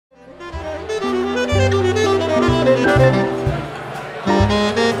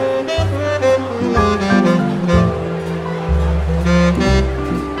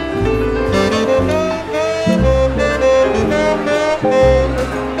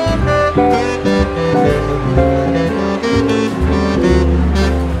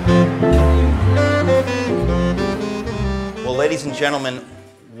gentlemen,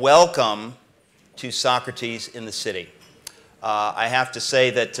 welcome to Socrates in the City. I have to say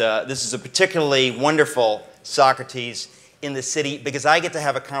that this is a particularly wonderful Socrates in the City because I get to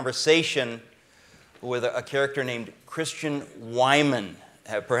have a conversation with a character named Christian Wiman.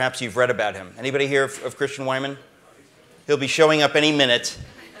 Perhaps you've read about him. Anybody here of Christian Wiman? He'll be showing up any minute,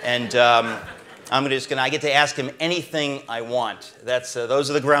 and I get to ask him anything I want. Those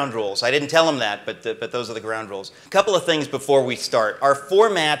are the ground rules. I didn't tell him that, but those are the ground rules. A couple of things before we start. Our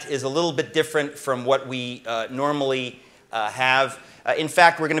format is a little bit different from what we normally have. In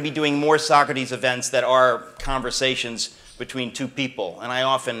fact, we're going to be doing more Socrates events that are conversations between two people, and I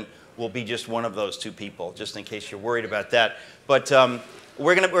often will be just one of those two people, just in case you're worried about that. But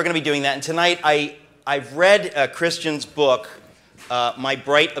we're going to be doing that. And tonight, I've read Christian's book, My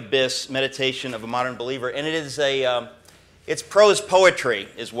Bright Abyss: Meditation of a Modern Believer, and it is it's prose poetry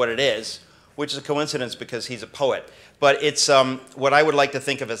is what it is, which is a coincidence because he's a poet. But it's what I would like to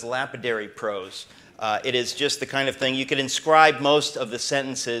think of as lapidary prose. It is just the kind of thing you could inscribe most of the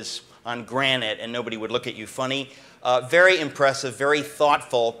sentences on granite and nobody would look at you funny. Very impressive, very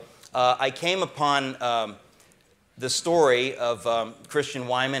thoughtful. I came upon the story of Christian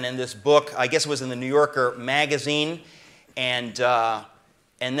Wiman in this book. I guess it was in the New Yorker magazine. And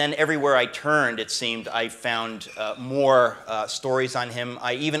then everywhere I turned, it seemed, I found more stories on him.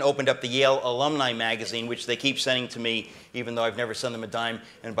 I even opened up the Yale Alumni magazine, which they keep sending to me, even though I've never sent them a dime.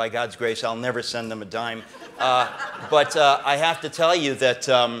 And by God's grace, I'll never send them a dime. But I have to tell you that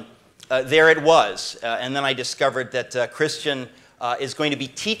there it was. And then I discovered that Christian is going to be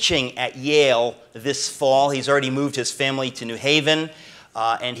teaching at Yale this fall. He's already moved his family to New Haven,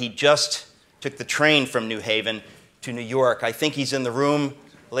 and he just took the train from New Haven to New York. I think he's in the room.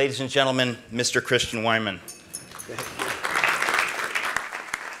 Ladies and gentlemen, Mr. Christian Wiman.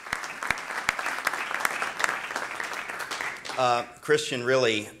 Christian,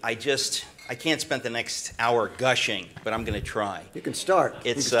 really, I can't spend the next hour gushing, but I'm going to try. You can start.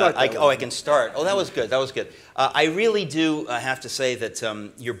 I can start. Oh, that was good. That was good. I really do have to say that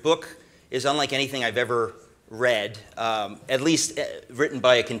your book is unlike anything I've ever read, at least written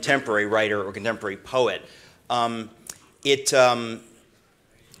by a contemporary writer or contemporary poet.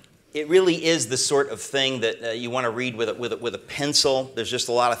 It really is the sort of thing that you want to read with a pencil. There's just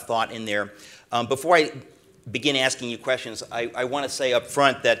a lot of thought in there. Before I begin asking you questions, I want to say up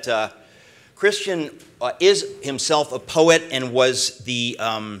front that Christian is himself a poet and was the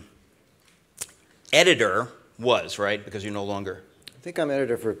editor, right? Because you're no longer. I think I'm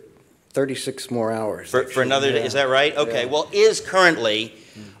editor for 36 more hours. For another day, is that right? Okay, Yeah. well, is currently,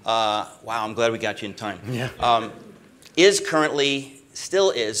 wow, I'm glad we got you in time. Yeah.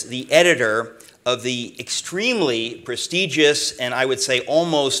 Still is the editor of the extremely prestigious and I would say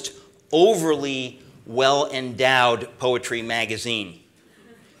almost overly well-endowed poetry magazine.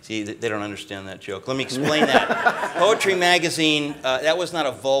 See, they don't understand that joke. Let me explain that. Poetry magazine, that was not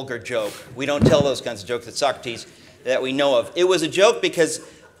a vulgar joke. We don't tell those kinds of jokes at Socrates that we know of. It was a joke because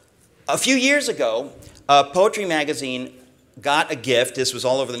a few years ago, Poetry magazine got a gift. This was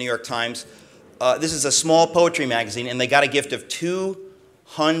all over the New York Times. This is a small poetry magazine, and they got a gift of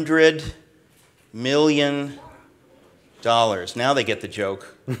 $200 million. Now they get the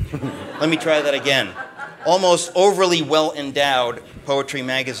joke. Let me try that again. Almost overly well-endowed poetry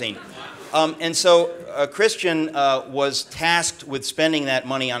magazine. And so Christian was tasked with spending that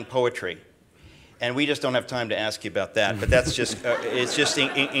money on poetry. And we just don't have time to ask you about that, but that's just, it's just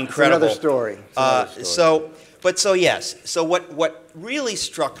incredible. It's another story. So what really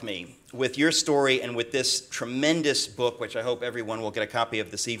struck me with your story and with this tremendous book, which I hope everyone will get a copy of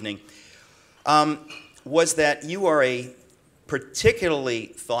this evening, was that you are a particularly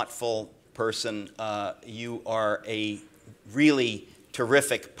thoughtful person. You are a really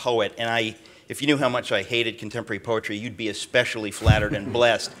terrific poet, and if you knew how much I hated contemporary poetry, you'd be especially flattered and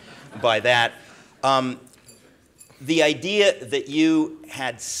blessed by that. The idea that you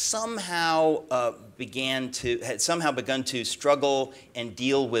had somehow begun to struggle and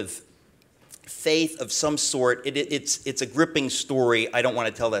deal with faith of some sort, it's a gripping story. I don't want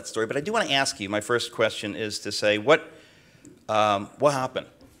to tell that story, but I do want to ask you, my first question is to say, what happened?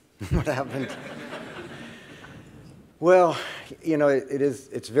 What happened? Well, you know,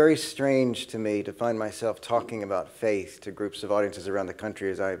 it's very strange to me to find myself talking about faith to groups of audiences around the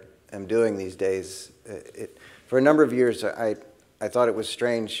country as I am doing these days. For a number of years, I thought it was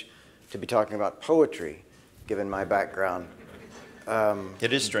strange to be talking about poetry, given my background.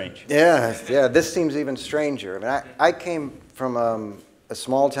 It is strange. Yeah, this seems even stranger. I mean, I came from a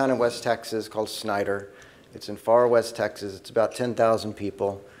small town in West Texas called Snyder. It's in far West Texas. It's about 10,000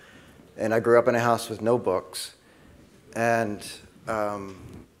 people. And I grew up in a house with no books. And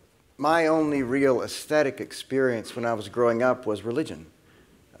my only real aesthetic experience when I was growing up was religion.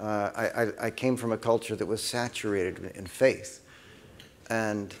 I came from a culture that was saturated in faith.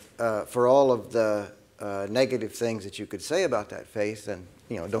 And for all of the negative things that you could say about that faith, and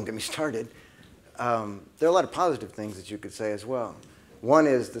don't get me started, there are a lot of positive things that you could say as well. One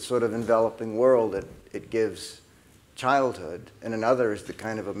is the sort of enveloping world that it gives childhood, and another is the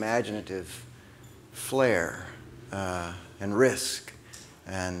kind of imaginative flair and risk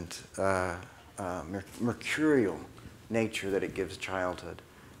and mercurial nature that it gives childhood.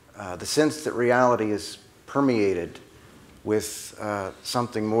 The sense that reality is permeated with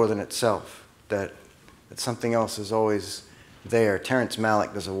something more than itself, that something else is always there. Terrence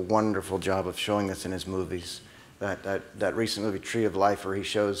Malick does a wonderful job of showing this in his movies. That recent movie, Tree of Life, where he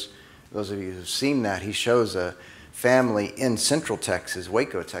shows, those of you who've seen that, he shows a family in Central Texas,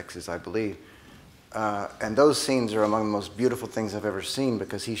 Waco, Texas, I believe. And those scenes are among the most beautiful things I've ever seen,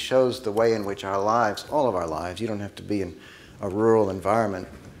 because he shows the way in which our lives, all of our lives, you don't have to be in a rural environment,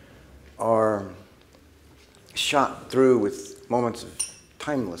 are shot through with moments of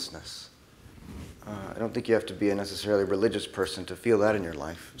timelessness. I don't think you have to be a necessarily religious person to feel that in your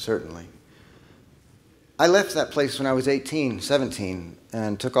life, certainly. I left that place when I was 18, 17,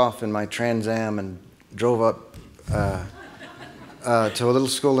 and took off in my Trans Am and drove up to a little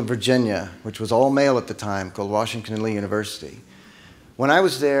school in Virginia, which was all male at the time, called Washington and Lee University. When I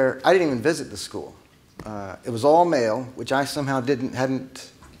was there, I didn't even visit the school. It was all male, which I somehow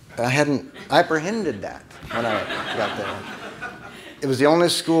hadn't apprehended that when I got there. It was the only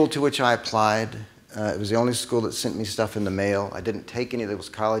school to which I applied. It was the only school that sent me stuff in the mail. I didn't take any of those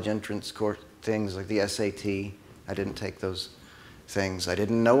college entrance course things like the SAT. I didn't take those things. I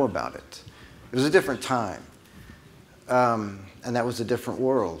didn't know about it. It was a different time. And that was a different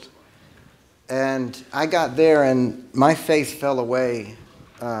world. And I got there and my faith fell away,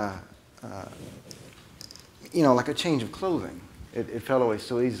 like a change of clothing. It fell away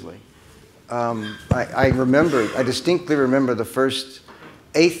so easily. I distinctly remember the first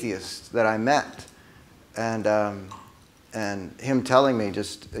atheist that I met, and him telling me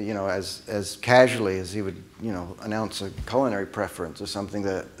just, as casually as he would, announce a culinary preference or something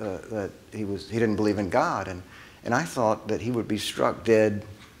that he didn't believe in God, and I thought that he would be struck dead.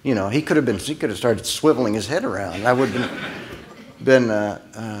 He could have started swiveling his head around. I would have been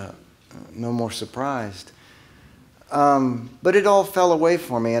no more surprised. But it all fell away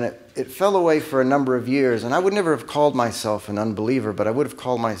for me, and it fell away for a number of years. And I would never have called myself an unbeliever, but I would have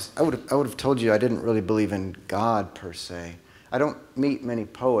told you I didn't really believe in God per se. I don't meet many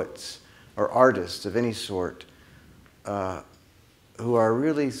poets or artists of any sort who are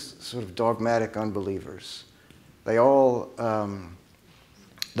really sort of dogmatic unbelievers. They all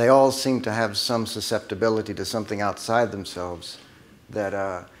seem to have some susceptibility to something outside themselves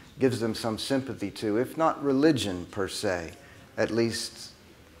that gives them some sympathy to, if not religion per se, at least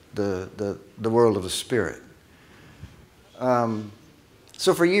the world of the spirit.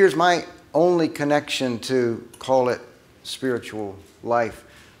 So for years, my only connection to, call it spiritual life,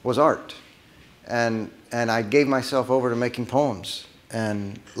 was art. And I gave myself over to making poems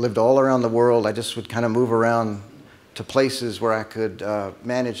and lived all around the world. I just would kind of move around to places where I could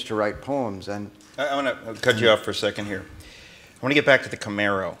manage to write poems. And I want to cut you off for a second here. I want to get back to the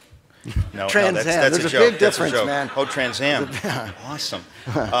Camaro. No, Trans Am. That's There's a a joke. big difference, man. Oh, Trans Am. Awesome.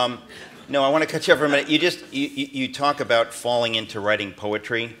 No, I want to cut you off for a minute. You talk about falling into writing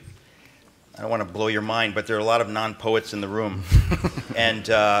poetry. I don't want to blow your mind, but there are a lot of non-poets in the room. And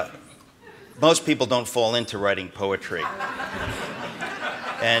most people don't fall into writing poetry.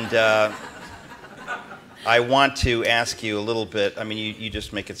 And I want to ask you a little bit, I mean, you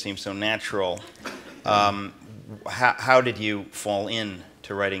just make it seem so natural. How did you fall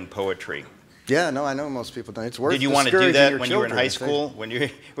into writing poetry? yeah, no, I know most people don't. It's worth Did you want to do that when you were in children, high I think. school? When you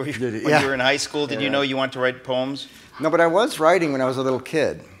were in high school, did you know you wanted to write poems? No, but I was writing when I was a little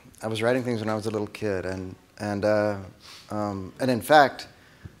kid. I was writing things when I was a little kid, and in fact,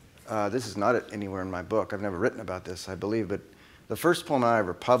 this is not anywhere in my book. I've never written about this, I believe, but the first poem I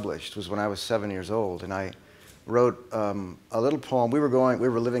ever published was when I was 7 years old, and I wrote a little poem. We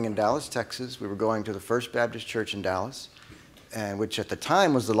were living in Dallas, Texas. We were going to the First Baptist Church in Dallas, and which at the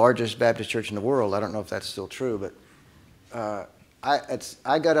time was the largest Baptist church in the world. I don't know if that's still true, but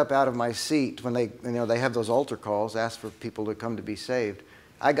I got up out of my seat when they have those altar calls, ask for people to come to be saved.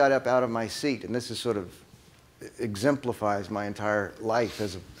 I got up out of my seat, and this is sort of exemplifies my entire life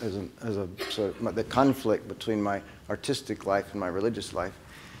as a sort of the conflict between my artistic life and my religious life.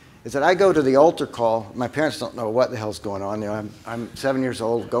 Is that I go to the altar call. My parents don't know what the hell's going on. I'm 7 years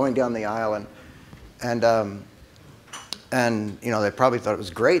old, going down the aisle, and And, you know, they probably thought it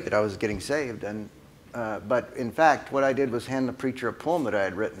was great that I was getting saved. And, but in fact, what I did was hand the preacher a poem that I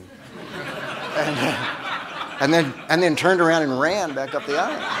had written. And then turned around and ran back up the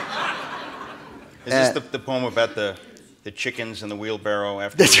aisle. Is this the poem about the chickens and the wheelbarrow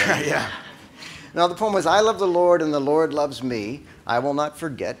after? That's right, yeah. Now, the poem was, I love the Lord and the Lord loves me. I will not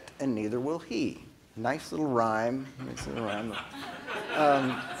forget and neither will he. Nice little rhyme. Nice little rhyme.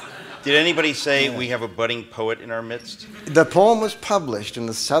 Did anybody say we have a budding poet in our midst? The poem was published in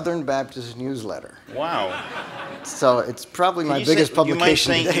the Southern Baptist Newsletter. Wow. So it's probably my biggest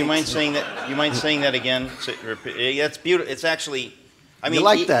publication to date. You mind saying that again? That's beautiful. It's actually, I mean, you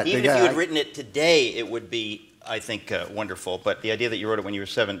like that, even if you had written it today, it would be, I think, wonderful. But the idea that you wrote it when you were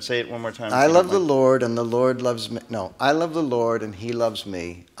 7, say it one more time. I love the Lord and the Lord loves me. No, I love the Lord and he loves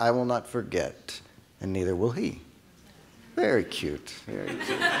me. I will not forget and neither will he. Very cute. Very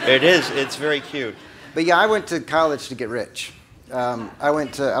cute. It is. It's very cute. But yeah, I went to college to get rich. I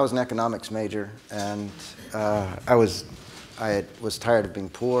was an economics major, and I was tired of being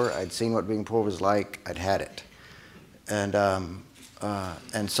poor. I'd seen what being poor was like. I'd had it, and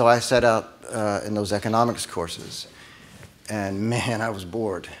so I set out in those economics courses, and man, I was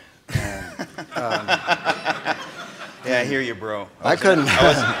bored. And, yeah, I hear you, bro. I couldn't.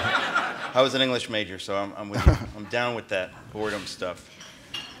 I was an English major, so I'm with you. I'm down with that boredom stuff.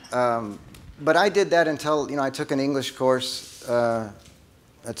 But I did that until, you know, I took an English course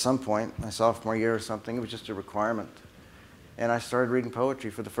at some point, my sophomore year or something. It was just a requirement. And I started reading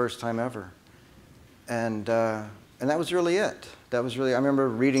poetry for the first time ever. And that was really it. That was really, I remember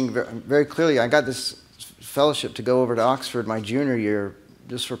reading very clearly. I got this fellowship to go over to Oxford my junior year,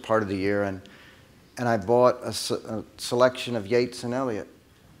 just for part of the year, and I bought a selection of Yeats and Eliot.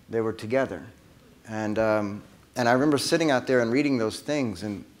 They were together, and I remember sitting out there and reading those things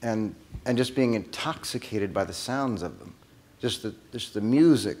and just being intoxicated by the sounds of them, just the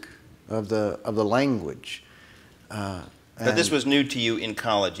music of the language. But this was new to you in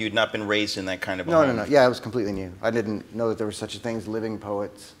college. You had not been raised in that kind of a home. No. Yeah, it was completely new. I didn't know that there were such a thing as living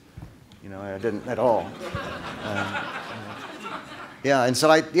poets. You know, I didn't at all. Yeah, and so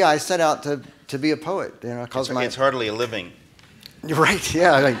I set out to be a poet. You know, it's hardly a living. You're right.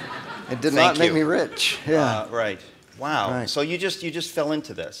 Yeah, it did not make me rich. Yeah. Right. Wow. Right. So you just fell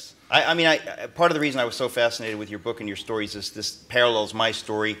into this. I mean, part of the reason I was so fascinated with your book and your stories is this parallels my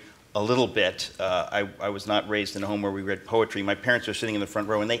story a little bit. I was not raised in a home where we read poetry. My parents are sitting in the front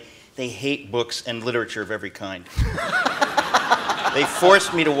row, and they hate books and literature of every kind. They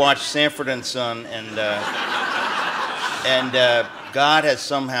forced me to watch Sanford and Son, and God has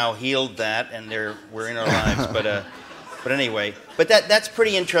somehow healed that, and we're in our lives. But anyway, that's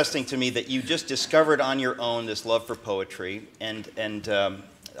pretty interesting to me that you just discovered on your own this love for poetry, and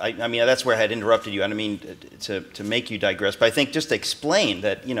I mean that's where I had interrupted you. I don't mean to make you digress, but I think just to explain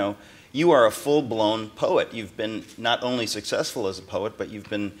that you are a full-blown poet. You've been not only successful as a poet, but you've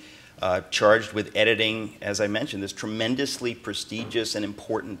been charged with editing, as I mentioned, this tremendously prestigious and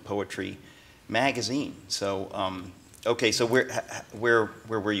important poetry magazine. So okay, so where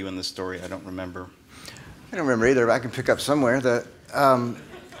were you in the story? I don't remember. I don't remember either, but I can pick up somewhere.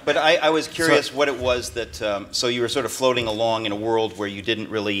 But I was curious what it was that, so you were sort of floating along in a world where you didn't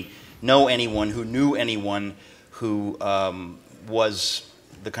really know anyone who knew anyone who was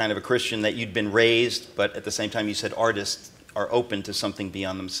the kind of a Christian that you'd been raised, but at the same time you said artists are open to something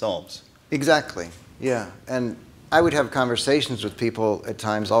beyond themselves. Exactly, yeah. And I would have conversations with people at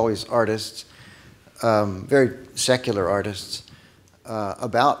times, always artists, very secular artists,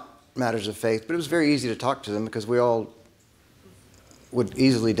 about matters of faith, but it was very easy to talk to them because we all would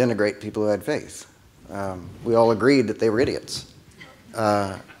easily denigrate people who had faith. We all agreed that they were idiots.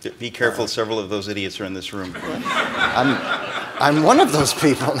 Be careful, several of those idiots are in this room. I'm one of those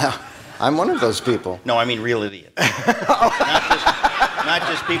people now. I'm one of those people. No, I mean real idiots. not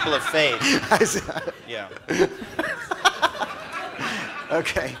just people of faith. Yeah.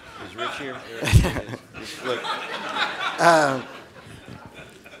 Okay. Is Rich here? Look.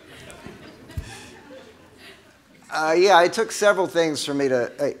 Yeah, it took several things for me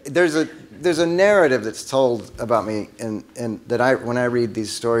to. There's a narrative that's told about me, and that when I read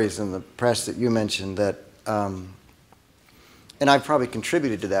these stories in the press that you mentioned, that, and I've probably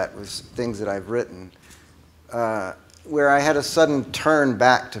contributed to that with things that I've written, where I had a sudden turn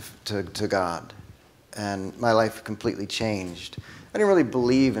back to God, and my life completely changed. I didn't really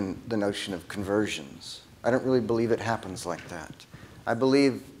believe in the notion of conversions. I don't really believe it happens like that. I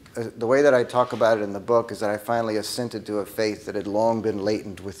believe. The way that I talk about it in the book is that I finally assented to a faith that had long been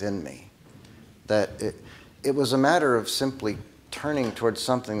latent within me. That it was a matter of simply turning towards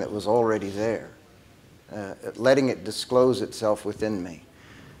something that was already there. letting it disclose itself within me.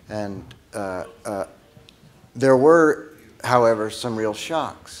 And there were, however, some real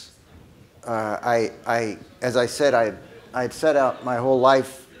shocks. As I said, I'd set out my whole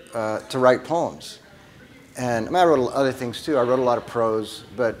life to write poems. And I mean, I wrote other things too. I wrote a lot of prose,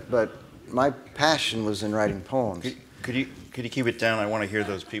 but my passion was in writing poems. Could you keep it down? I want to hear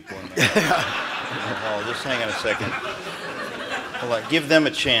those people in the hall. Just hang on a second. Hold on. Give them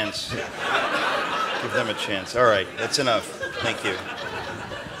a chance. Give them a chance. All right. That's enough. Thank you.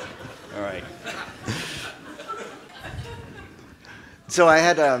 All right. So I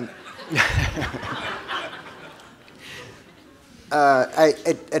had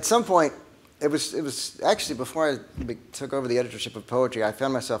at some point, it was actually before I took over the editorship of poetry, I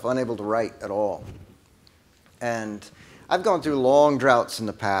found myself unable to write at all. And I've gone through long droughts in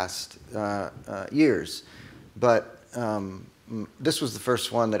the past years, but this was the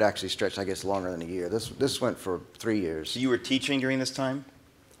first one that actually stretched, I guess, longer than a year. This went for 3 years. So you were teaching during this time?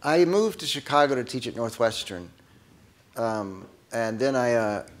 I moved to Chicago to teach at Northwestern, and then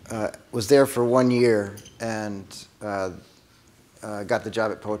I was there for 1 year and got the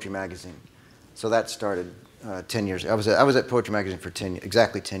job at Poetry Magazine. So that started 10 years. I was at Poetry Magazine for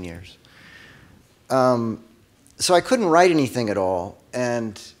exactly 10 years. So I couldn't write anything at all,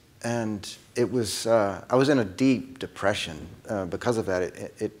 and it was I was in a deep depression because of that.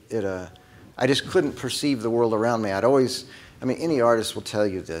 I just couldn't perceive the world around me. I mean, any artist will tell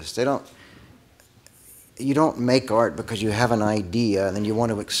you this. You don't make art because you have an idea and then you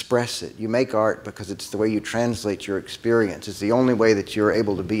want to express it. You make art because it's the way you translate your experience. It's the only way that you're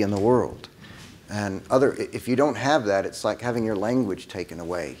able to be in the world. And if you don't have that, it's like having your language taken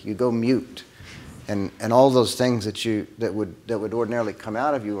away. You go mute. And all those things that would ordinarily come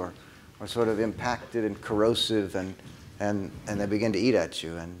out of you are sort of impacted and corrosive, and they begin to eat at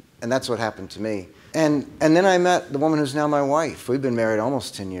you. And that's what happened to me. And then I met the woman who's now my wife. We've been married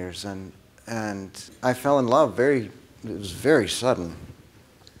almost 10 years, and I fell in love it was very sudden.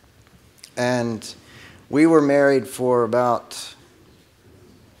 And we were married for about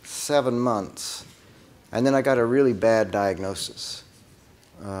 7 months, and then I got a really bad diagnosis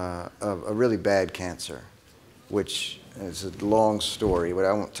of a really bad cancer, which is a long story, but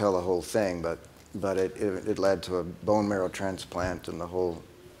I won't tell the whole thing, but it led to a bone marrow transplant and the whole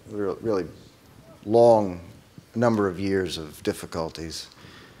really long number of years of difficulties.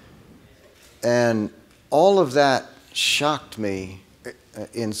 And all of that shocked me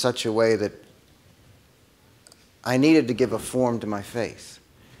in such a way that I needed to give a form to my faith.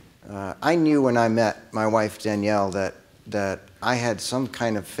 I knew when I met my wife Danielle that I had some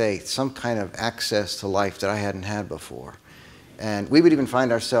kind of faith, some kind of access to life that I hadn't had before. And we would even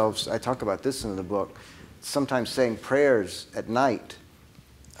find ourselves, I talk about this in the book, sometimes saying prayers at night,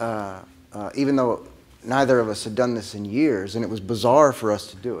 even though neither of us had done this in years, and it was bizarre for us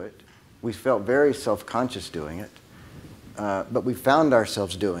to do it. We felt very self-conscious doing it, but we found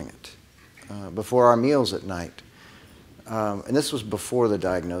ourselves doing it before our meals at night. And this was before the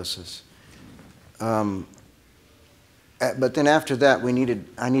diagnosis. But then after that,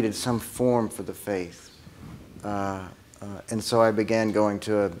 I needed some form for the faith. And so I began going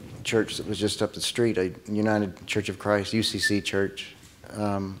to a church that was just up the street, a United Church of Christ, UCC church.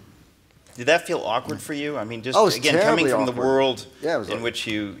 Did that feel awkward for you? I mean, just again, coming from the world in which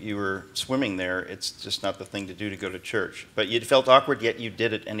you were swimming there, it's just not the thing to do to go to church. But you felt awkward, yet you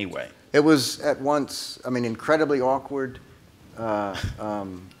did it anyway. It was at once, I mean, incredibly awkward.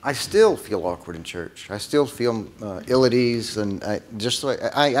 I still feel awkward in church. I still feel ill at ease, and I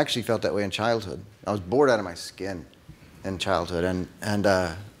actually felt that way in childhood. I was bored out of my skin in childhood, and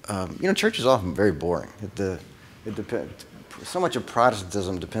you know, church is often very boring. It depends. So much of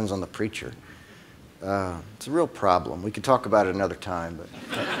Protestantism depends on the preacher. It's a real problem. We could talk about it another time, but.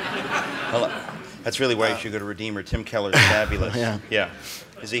 Well, that's really why you should go to Redeemer. Tim Keller's fabulous. Yeah.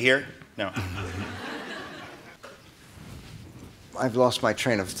 Is he here? No. I've lost my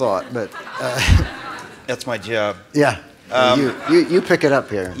train of thought, but. That's my job. Yeah. You pick it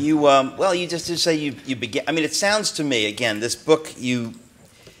up here. Well, you just say you begin. I mean, it sounds to me, again, this book,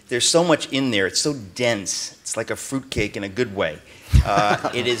 there's so much in there. It's so dense. It's like a fruitcake in a good way.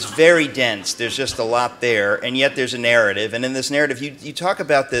 It is very dense. There's just a lot there, and yet there's a narrative. And in this narrative, you talk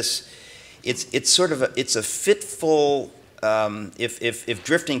about this. It's sort of a fitful. If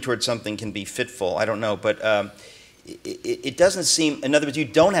drifting towards something can be fitful, I don't know, but it doesn't seem. In other words, you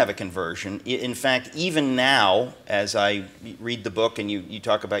don't have a conversion. In fact, even now, as I read the book and you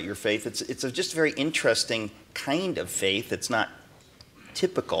talk about your faith, it's just a very interesting kind of faith. It's not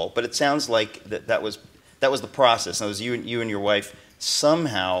typical, but it sounds like that was the process. And it was you and your wife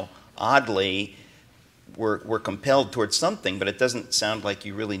somehow, oddly, were compelled towards something, but it doesn't sound like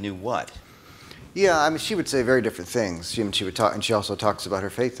you really knew what. Yeah, I mean, she would say very different things. She would talk, and she also talks about her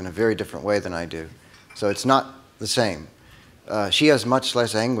faith in a very different way than I do. So it's not the same. She has much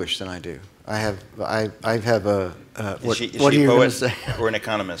less anguish than I do. I have a. Is she what are you a going poet to say? or an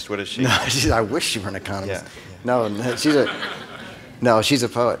economist? What is she? No, I wish she were an economist. Yeah. No, she's a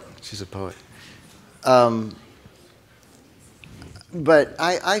poet. She's a poet. But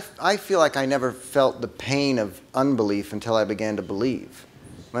I feel like I never felt the pain of unbelief until I began to believe.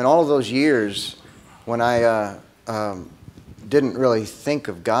 I mean, all of those years when I didn't really think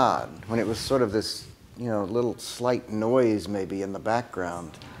of God, when it was sort of this, little slight noise maybe in the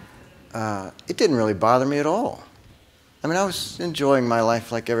background, it didn't really bother me at all. I mean, I was enjoying my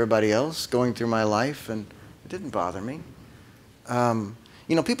life like everybody else, going through my life, and it didn't bother me.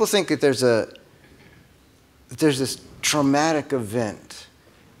 People think that there's this traumatic event,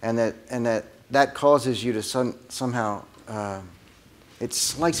 and that causes you to somehow it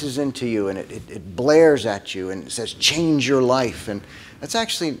slices into you, and it blares at you, and it says change your life, and that's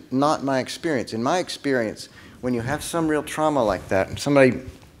actually not my experience. In my experience, when you have some real trauma like that, and somebody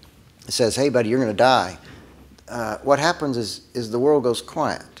says, "Hey, buddy, you're going to die," what happens is the world goes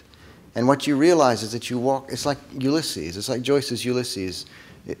quiet, and what you realize is that you walk. It's like Ulysses. It's like Joyce's Ulysses.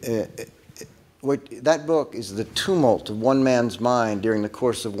 That book is the tumult of one man's mind during the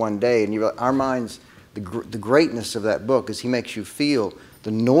course of one day. And our minds, the greatness of that book is he makes you feel the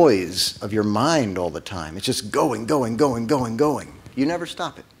noise of your mind all the time. It's just going, going, going, going, going. You never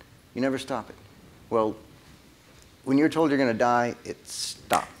stop it. You never stop it. Well, when you're told you're going to die, it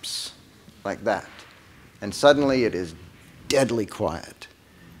stops like that. And suddenly it is deadly quiet.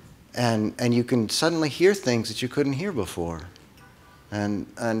 And you can suddenly hear things that you couldn't hear before. And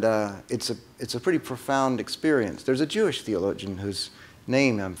it's a pretty profound experience. There's a Jewish theologian whose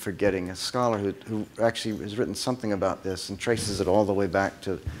name I'm forgetting, a scholar who actually has written something about this and traces it all the way back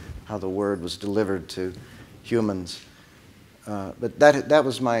to how the word was delivered to humans. But that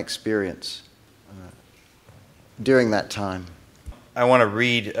was my experience during that time. I want to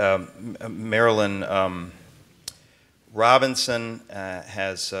read Marilyn Robinson,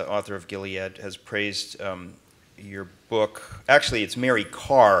 author of Gilead, has praised your book. Actually, it's Mary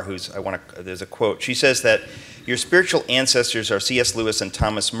Karr there's a quote. She says that your spiritual ancestors are C.S. Lewis and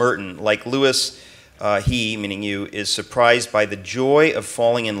Thomas Merton. Like Lewis, he, meaning you, is surprised by the joy of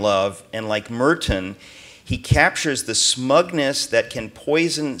falling in love, and like Merton, he captures the smugness that can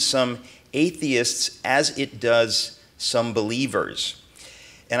poison some atheists as it does some believers.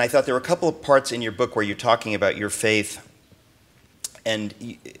 And I thought there were a couple of parts in your book where you're talking about your faith, and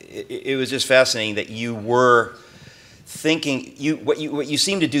it was just fascinating that you were thinking, what you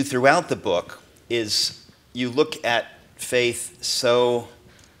seem to do throughout the book is you look at faith so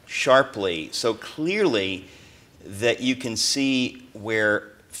sharply, so clearly, that you can see where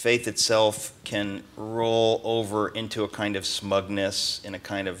faith itself can roll over into a kind of smugness, in a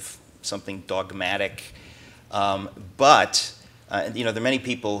kind of something dogmatic. But there are many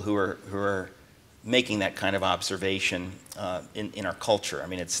people who are making that kind of observation in our culture. I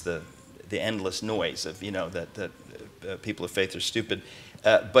mean, it's the endless noise of that people of faith are stupid,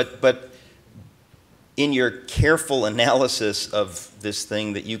 but in your careful analysis of this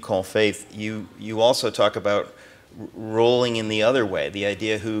thing that you call faith, you also talk about rolling in the other way. The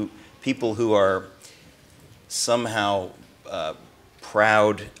idea people who are somehow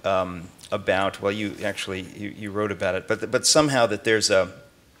proud about. Well, you wrote about it, but somehow that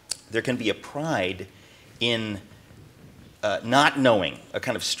there can be a pride in not knowing, a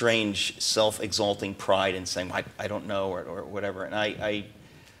kind of strange self-exalting pride in saying, I don't know, or whatever. And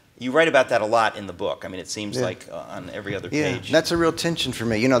you write about that a lot in the book. I mean, it seems like on every other page. Yeah, that's a real tension for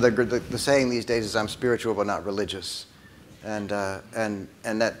me. The saying these days is I'm spiritual but not religious. And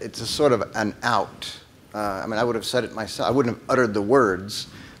that it's a sort of an out. I mean, I would have said it myself. I wouldn't have uttered the words,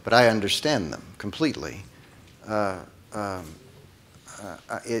 but I understand them completely.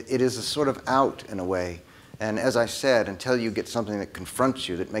 It is a sort of out in a way. And as I said, until you get something that confronts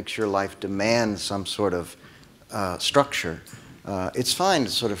you, that makes your life demand some sort of structure, it's fine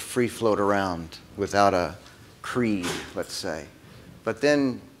to sort of free float around without a creed, let's say. But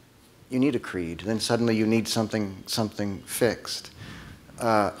then you need a creed. Then suddenly you need something fixed.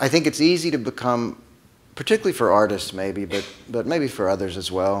 I think it's easy to become, particularly for artists maybe, but maybe for others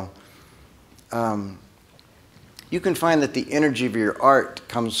as well, you can find that the energy of your art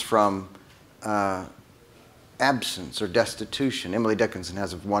comes from absence or destitution. Emily Dickinson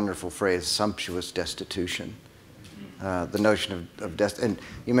has a wonderful phrase, sumptuous destitution. The notion of and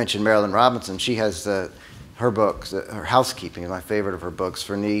you mentioned Marilyn Robinson. She has her books, her Housekeeping is my favorite of her books.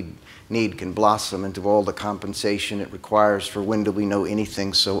 For need can blossom into all the compensation it requires. For when do we know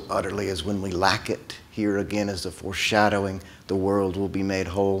anything so utterly as when we lack it? Here again is the foreshadowing, the world will be made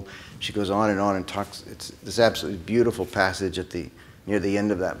whole. She goes on and talks. It's this absolutely beautiful passage near the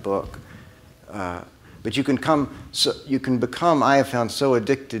end of that book. But you can become, I have found, so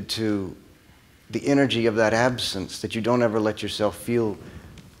addicted to the energy of that absence that you don't ever let yourself feel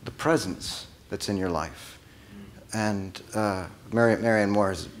the presence that's in your life. And Marianne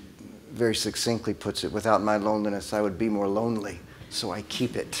Moore very succinctly puts it, without my loneliness, I would be more lonely, so I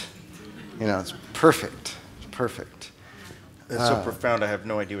keep it. You know, it's perfect. It's perfect. That's so profound, I have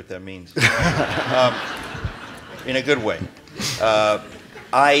no idea what that means. In a good way.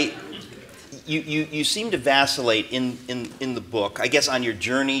 You seem to vacillate in the book, I guess, on your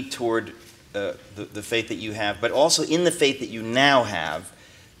journey toward the faith that you have, but also in the faith that you now have,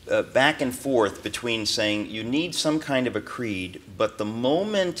 back and forth between saying you need some kind of a creed, but the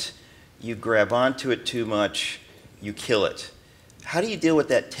moment you grab onto it too much, you kill it. How do you deal with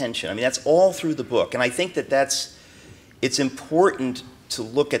that tension? I mean, that's all through the book, and I think it's important to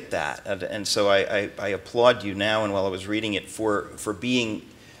look at that, and so I applaud you now, and while I was reading it, for being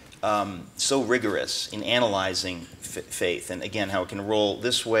so rigorous in analyzing faith, and again, how it can roll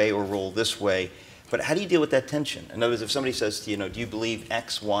this way or roll this way. But how do you deal with that tension? In other words, if somebody says to you, do you believe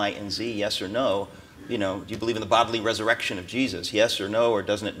X, Y, and Z, yes or no? Do you believe in the bodily resurrection of Jesus, yes or no, or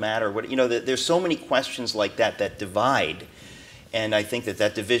doesn't it matter? There's so many questions like that divide, and I think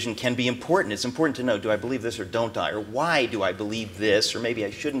that division can be important. It's important to know, do I believe this or don't I? Or why do I believe this, or maybe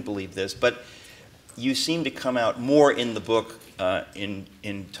I shouldn't believe this? But you seem to come out more in the book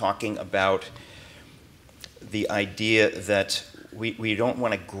in talking about the idea that we don't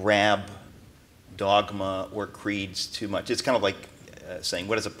want to grab dogma or creeds too much. It's kind of like saying,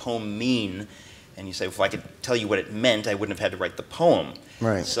 what does a poem mean? And you say, well, if I could tell you what it meant, I wouldn't have had to write the poem.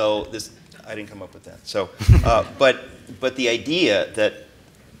 Right. So I didn't come up with that. So, but the idea that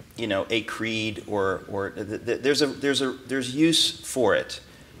a creed or there's use for it,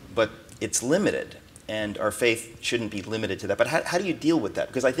 but it's limited, and our faith shouldn't be limited to that. But how do you deal with that?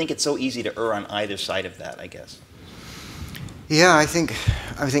 Because I think it's so easy to err on either side of that, I guess. Yeah, I think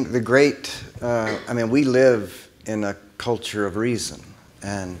the great. We live in a culture of reason,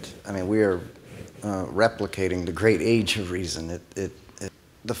 and we are replicating the great age of reason.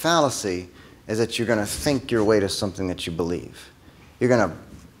 The fallacy is that you're going to think your way to something that you believe. You're going to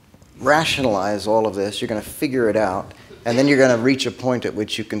rationalize all of this. You're going to figure it out, and then you're going to reach a point at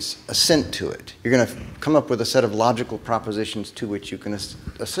which you can assent to it. You're going to come up with a set of logical propositions to which you can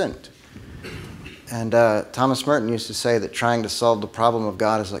assent. And Thomas Merton used to say that trying to solve the problem of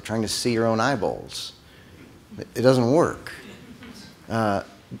God is like trying to see your own eyeballs. It doesn't work.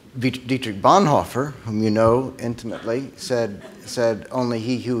 Dietrich Bonhoeffer, whom you know intimately, said only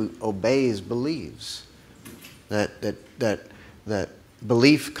he who obeys believes. That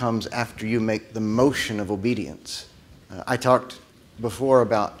belief comes after you make the motion of obedience. I talked before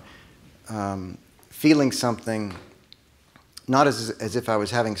about feeling something, not as if I was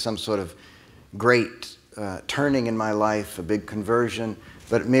having some sort of great turning in my life, a big conversion,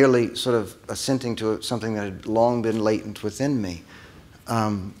 but merely sort of assenting to something that had long been latent within me.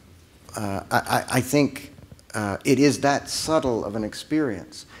 I think it is that subtle of an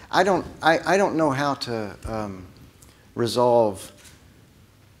experience. I don't know how to resolve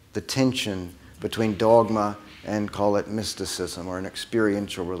the tension between dogma and, call it, mysticism or an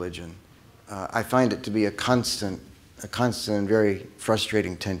experiential religion. I find it to be a constant and very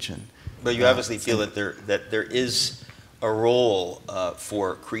frustrating tension. But you obviously feel that there is a role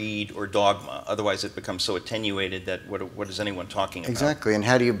for creed or dogma. Otherwise, it becomes so attenuated that what is anyone talking about? Exactly. And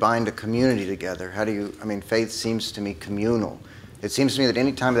how do you bind a community together? Faith seems to me communal. It seems to me that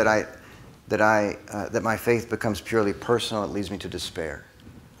any time that my faith becomes purely personal, it leads me to despair.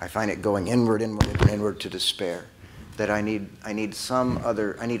 I find it going inward to despair. That I need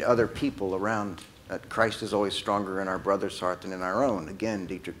other people around. That Christ is always stronger in our brother's heart than in our own. Again,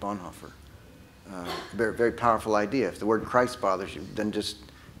 Dietrich Bonhoeffer. Very, very powerful idea. If the word Christ bothers you, then just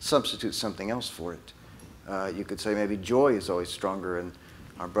substitute something else for it. You could say maybe joy is always stronger in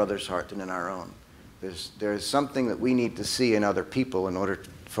our brother's heart than in our own. There's something that we need to see in other people in order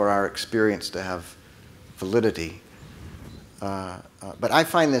for our experience to have validity. But I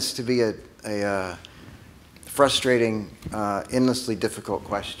find this to be a frustrating, endlessly difficult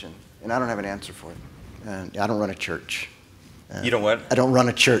question. And I don't have an answer for it. And I don't run a church. You don't what? I don't run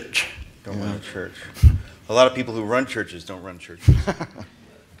a church. Don't run a church. A lot of people who run churches don't run churches.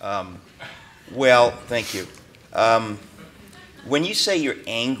 Well, thank you. When you say you're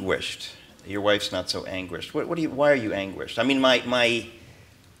anguished Your wife's not so anguished. Why are you anguished? I mean, my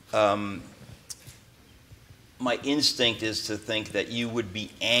instinct is to think that you would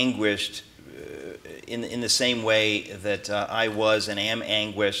be anguished in the same way that I was and am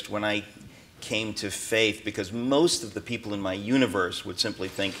anguished when I came to faith, because most of the people in my universe would simply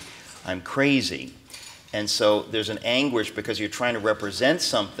think I'm crazy. And so there's an anguish because you're trying to represent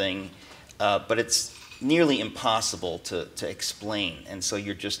something, but it's nearly impossible to explain, and so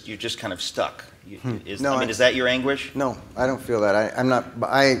you're just kind of stuck. Is that your anguish? No, I don't feel that. I'm not.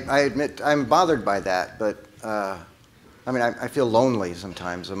 I admit I'm bothered by that, but I mean, I feel lonely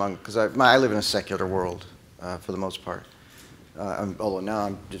sometimes because I live in a secular world for the most part. Although now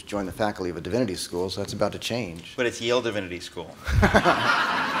I'm just joined the faculty of a divinity school, so that's about to change. But it's Yale Divinity School,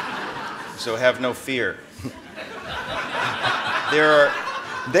 so have no fear.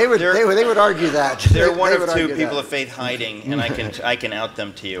 They would argue that. There are one or two people of faith hiding, and I can out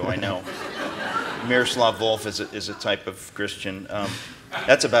them to you. I know. Miroslav Volf is a type of Christian.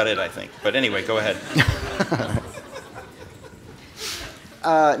 That's about it, I think. But anyway, go ahead.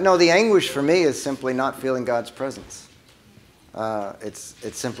 No, the anguish for me is simply not feeling God's presence. It's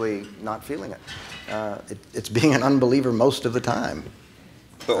simply not feeling it. It's being an unbeliever most of the time.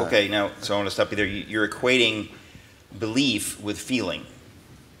 But okay, now, so I want to stop you there. You're equating belief with feeling.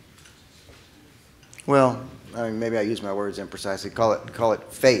 Well, I mean, maybe I use my words imprecisely. Call it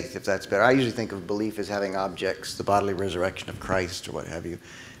faith, if that's better. I usually think of belief as having objects, the bodily resurrection of Christ or what have you.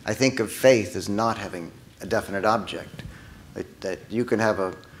 I think of faith as not having a definite object. That you can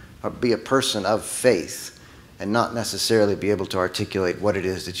be a person of faith and not necessarily be able to articulate what it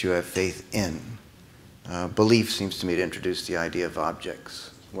is that you have faith in. Belief seems to me to introduce the idea of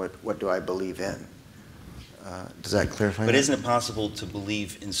objects. What do I believe in? Does that clarify? But isn't it possible to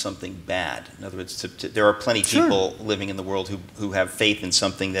believe in something bad? In other words, there are plenty of people living in the world who have faith in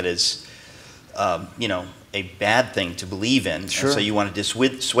something that is, a bad thing to believe in. Sure. And so you want to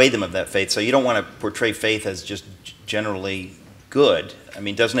dissuade them of that faith. So you don't want to portray faith as just generally good. I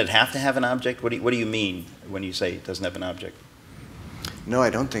mean, doesn't it have to have an object? What do you mean when you say it doesn't have an object? No, I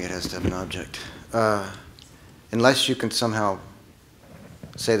don't think it has to have an object. Unless you can somehow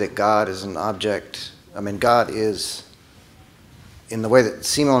say that God is an object. I mean, God is, in the way that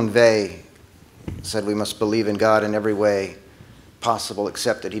Simone Weil said, we must believe in God in every way possible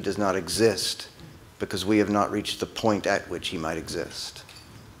except that he does not exist, because we have not reached the point at which he might exist.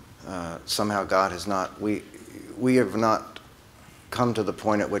 Somehow God has not, we have not come to the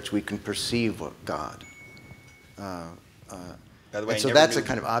point at which we can perceive God. By the way, and so that's a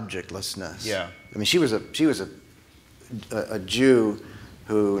kind of objectlessness. Yeah. I mean, she was a Jew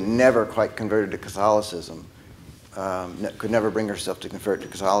who never quite converted to Catholicism, could never bring herself to convert to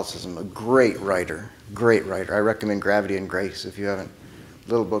Catholicism. A great writer. I recommend Gravity and Grace if you haven't.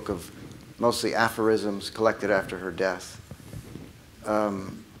 Little book of mostly aphorisms collected after her death. How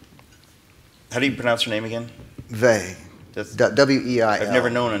do you pronounce her name again? Weil. W-E-I-L. I've never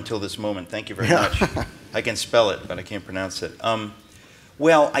known until this moment. Thank you very much. I can spell it, but I can't pronounce it.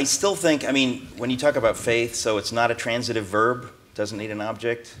 Well, I still think, I mean, when you talk about faith, so it's not a transitive verb, doesn't need an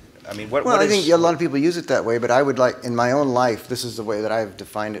object. I mean, I think a lot of people use it that way, but I would like, in my own life, this is the way that I've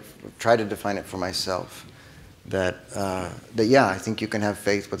defined it, tried to define it for myself, that yeah, I think you can have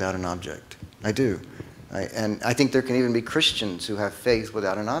faith without an object. I do. And I think there can even be Christians who have faith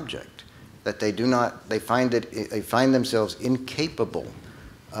without an object, that they find themselves incapable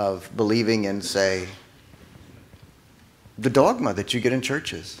of believing in, say, the dogma that you get in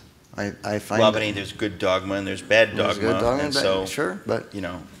churches. I find. Well, but there's good dogma and there's bad dogma. There's good dogma, and so, sure, but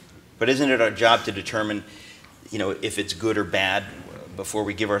but isn't it our job to determine, if it's good or bad before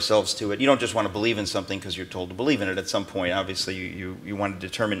we give ourselves to it? You don't just want to believe in something because you're told to believe in it. At some point, obviously, you want to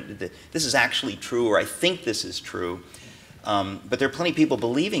determine that this is actually true, or I think this is true. But there are plenty of people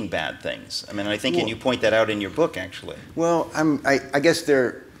believing bad things. I mean, I think, and you point that out in your book, actually. Well, I guess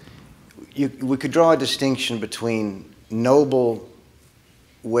we could draw a distinction between noble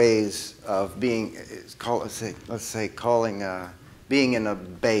ways of being, being in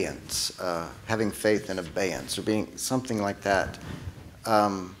abeyance, having faith in abeyance, or being something like that,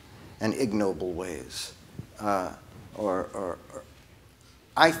 and ignoble ways. Or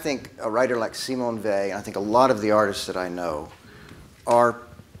I think a writer like Simone Weil, and I think a lot of the artists that I know, are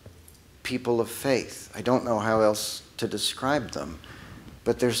people of faith. I don't know how else to describe them.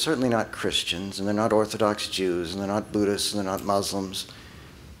 But they're certainly not Christians, and they're not Orthodox Jews, and they're not Buddhists, and they're not Muslims.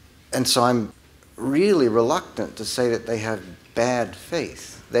 And so I'm really reluctant to say that they have bad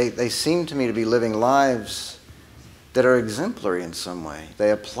faith. They seem to me to be living lives that are exemplary in some way.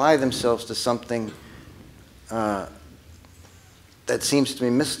 They apply themselves to something that seems to me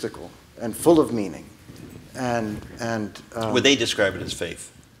mystical. and full of meaning. Would they describe it as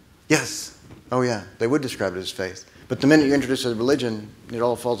faith? Yes. Oh yeah, they would describe it as faith. But the minute you introduce a religion, it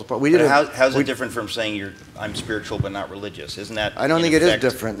all falls apart. How's it different from saying I'm spiritual but not religious? Isn't that? I don't think it is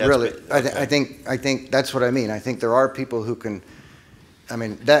different, really. I think that's what I mean. I think there are people who can. I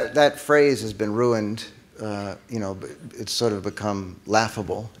mean, that phrase has been ruined. It's sort of become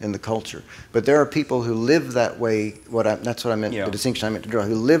laughable in the culture. But there are people who live that way. That's what I meant. Yeah. The distinction I meant to draw.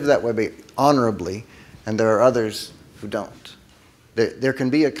 Who live that way honorably, and there are others who don't. There can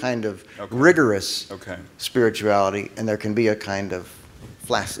be a kind of rigorous spirituality, and there can be a kind of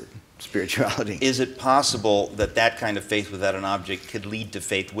flaccid spirituality. Is it possible that that kind of faith without an object could lead to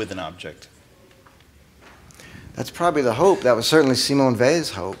faith with an object? That's probably the hope. That was certainly Simone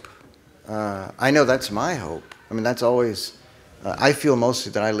Weil's hope. I know that's my hope. I mean, that's always... I feel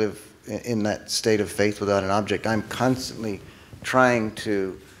mostly that I live in that state of faith without an object. I'm constantly trying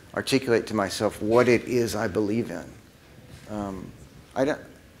to articulate to myself what it is I believe in. I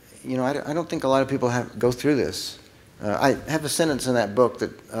don't think a lot of people go through this. I have a sentence in that book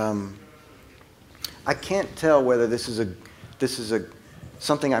that I can't tell whether this is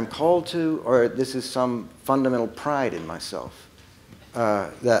something I'm called to, or this is some fundamental pride in myself.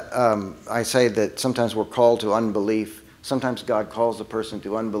 I say that sometimes we're called to unbelief. Sometimes God calls a person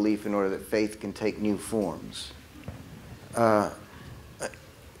to unbelief in order that faith can take new forms.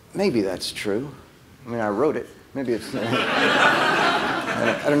 Maybe that's true. I mean, I wrote it. Maybe it's...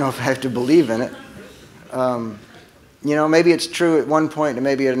 I don't know if I have to believe in it. Maybe it's true at one point, and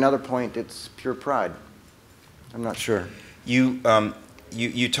maybe at another point it's pure pride. I'm not sure.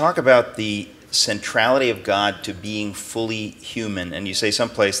 You talk about the centrality of God to being fully human, and you say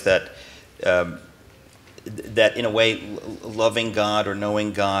someplace that that in a way loving God or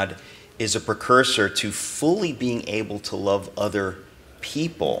knowing God is a precursor to fully being able to love other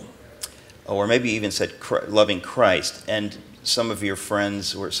people, or maybe you even said loving Christ. And some of your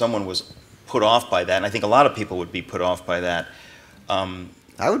friends or someone was put off by that, and I think a lot of people would be put off by that.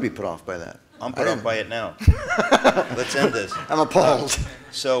 I would be put off by that. I'm put off by it now. Let's end this. I'm appalled.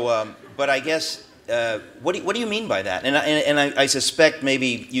 But I guess, what do you mean by that? And I suspect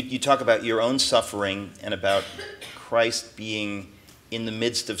maybe you talk about your own suffering and about Christ being in the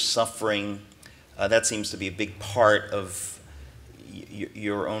midst of suffering. That seems to be a big part of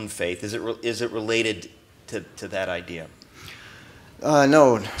your own faith. Is it related to that idea?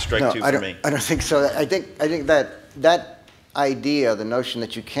 No. Strike two for me. I don't think so. I think that idea, the notion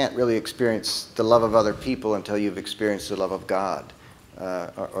that you can't really experience the love of other people until you've experienced the love of God,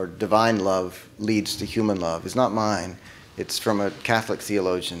 or divine love leads to human love, is not mine. It's from a Catholic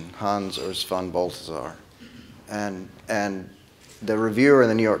theologian, Hans Urs von Balthasar, and the reviewer in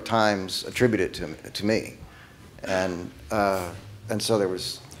the New York Times attributed it to me, and so there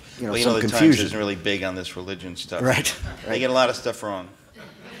was some the confusion. Times isn't really big on this religion stuff. Right. They get a lot of stuff wrong.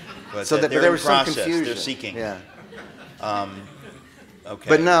 But so they're there was in process. Some confusion. They're seeking. Yeah. Okay.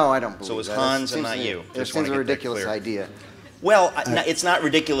 But no, I don't believe so it was that. Hans and not you. It seems a ridiculous idea. Well, it's not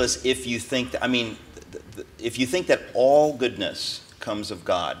ridiculous if you think that, if you think that all goodness comes of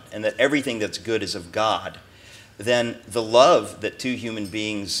God and that everything that's good is of God, then the love that two human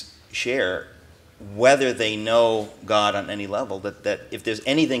beings share, whether they know God on any level, that if there's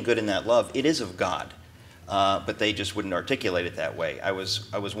anything good in that love, it is of God. But they just wouldn't articulate it that way. I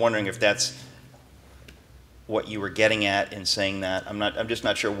was wondering if that's what you were getting at in saying that. I'm just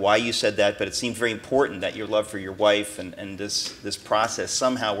not sure why you said that, but it seemed very important that your love for your wife and this process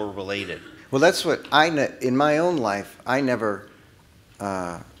somehow were related. Well, that's what in my own life, I never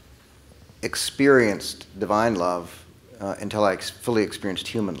experienced divine love until I fully experienced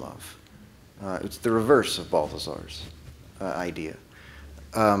human love. It's the reverse of Balthasar's idea.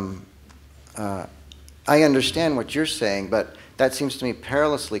 I understand what you're saying, but that seems to me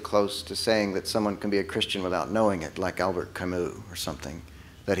perilously close to saying that someone can be a Christian without knowing it, like Albert Camus or something.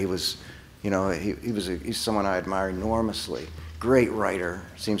 That he was, he's someone I admire enormously. Great writer,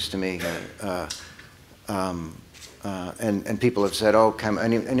 seems to me. And people have said, oh, Camus,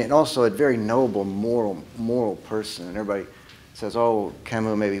 and also a very noble, moral person. And everybody says, oh,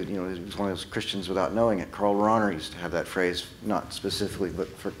 Camus maybe he was one of those Christians without knowing it. Karl Rahner used to have that phrase, not specifically but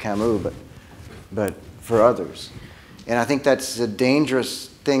for Camus, but for others. And I think that's a dangerous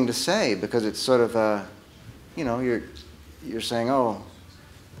thing to say, because it's sort of you're saying, oh,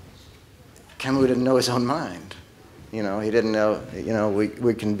 Camus didn't know his own mind. He didn't know.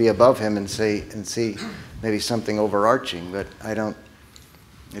 We can be above him and see maybe something overarching, but I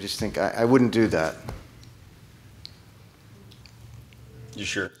just think I wouldn't do that. You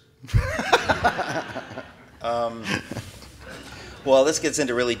sure? Well, this gets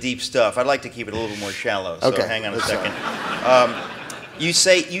into really deep stuff. I'd like to keep it a little more shallow, so Okay, hang on a that's second. You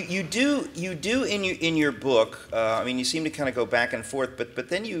say you do in your book. I mean, you seem to kind of go back and forth, but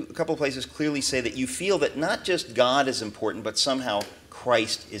then you a couple of places clearly say that you feel that not just God is important, but somehow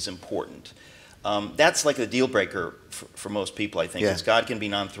Christ is important. That's like a deal breaker for most people, I think. Yeah. Is God can be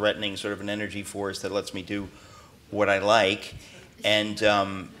non-threatening, sort of an energy force that lets me do what I like, and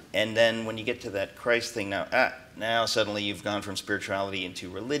then when you get to that Christ thing, now suddenly you've gone from spirituality into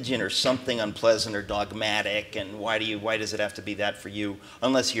religion or something unpleasant or dogmatic, and why does it have to be that for you?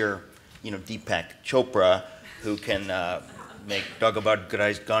 Unless you're, Deepak Chopra, who can make talk about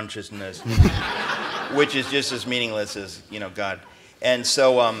Christ consciousness, which is just as meaningless as God. And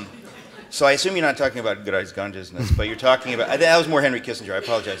so so I assume you're not talking about Christ consciousness, but you're talking about that was more Henry Kissinger. I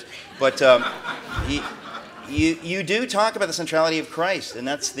apologize, but you do talk about the centrality of Christ, and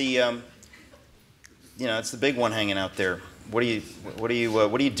that's the it's the big one hanging out there. What do you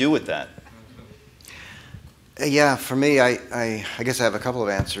do with that? Yeah, for me, I guess I have a couple of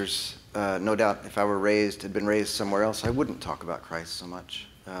answers. No doubt, if I had been raised somewhere else, I wouldn't talk about Christ so much.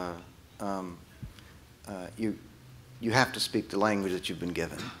 You have to speak the language that you've been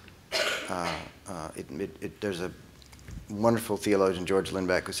given. There's a wonderful theologian, George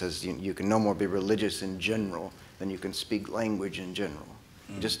Lindbeck, who says you can no more be religious in general than you can speak language in general.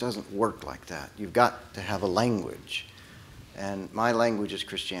 It just doesn't work like that. You've got to have a language, and my language is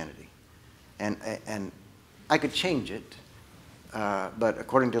Christianity. And I could change it, but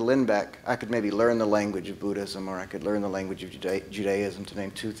according to Lindbeck, I could maybe learn the language of Buddhism, or I could learn the language of Judaism, to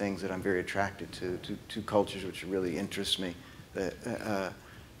name two things that I'm very attracted to, two cultures which really interest me.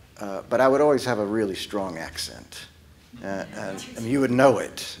 But I would always have a really strong accent. And you would know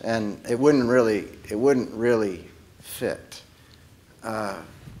it, and it wouldn't really fit. But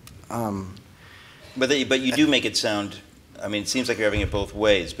you do make it sound. I mean, it seems like you're having it both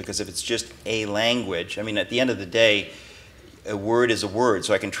ways, because if it's just a language, I mean, at the end of the day, a word is a word.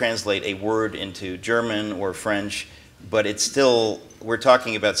 So I can translate a word into German or French, but it's still, we're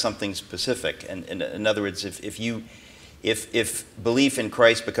talking about something specific. And in other words, if belief in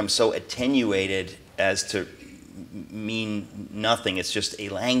Christ becomes so attenuated as to mean nothing, it's just a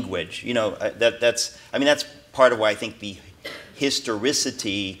language. That's part of why I think the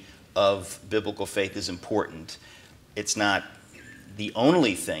historicity of biblical faith is important. It's not the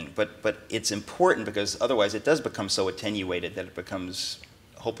only thing, but it's important, because otherwise it does become so attenuated that it becomes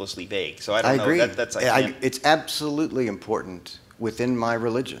hopelessly vague. So I don't know. Agree. It's absolutely important within my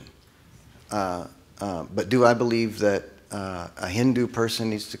religion. But do I believe that a Hindu person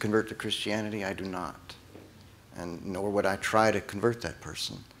needs to convert to Christianity? I do not. And nor would I try to convert that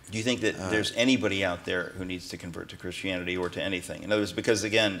person. Do you think that there's anybody out there who needs to convert to Christianity or to anything? In other words, because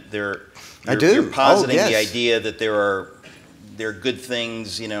again, you're positing the idea that there are good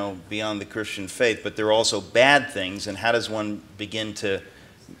things, beyond the Christian faith, but there are also bad things. And how does one begin to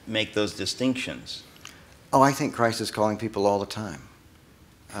make those distinctions? Oh, I think Christ is calling people all the time,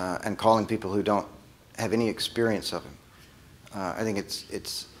 and calling people who don't have any experience of Him. I think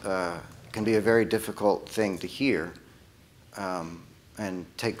it can be a very difficult thing to hear. And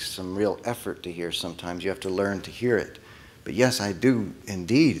takes some real effort to hear sometimes. You have to learn to hear it. But yes, I do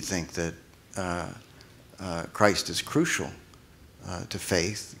indeed think that Christ is crucial to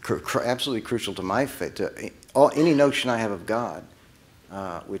faith, absolutely crucial to my faith, to any notion I have of God,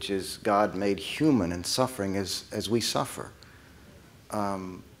 which is God made human and suffering as we suffer. But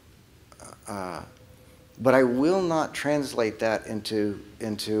I will not translate that into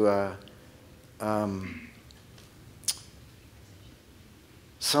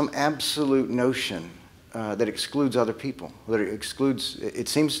some absolute notion that excludes other people, it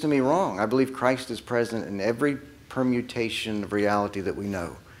seems to me wrong. I believe Christ is present in every permutation of reality that we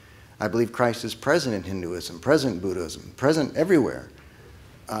know. I believe Christ is present in Hinduism, present in Buddhism, present everywhere.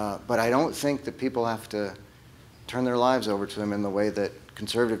 But I don't think that people have to turn their lives over to Him in the way that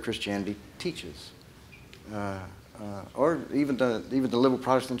conservative Christianity teaches. Or even the liberal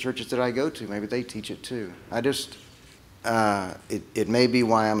Protestant churches that I go to, maybe they teach it too. It may be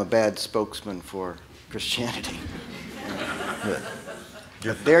why I'm a bad spokesman for Christianity. But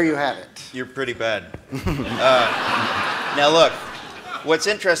there you have it. You're pretty bad. Now look, what's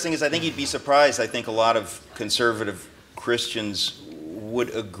interesting is I think you'd be surprised. I think a lot of conservative Christians would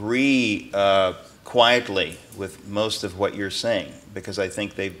agree quietly with most of what you're saying, because I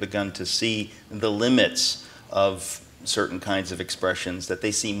think they've begun to see the limits of certain kinds of expressions, that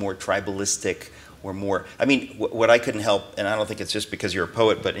they see more tribalistic or more. I mean, what I couldn't help, and I don't think it's just because you're a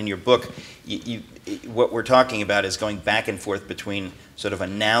poet, but in your book, what we're talking about is going back and forth between sort of a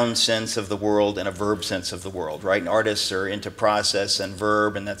noun sense of the world and a verb sense of the world, right? And artists are into process and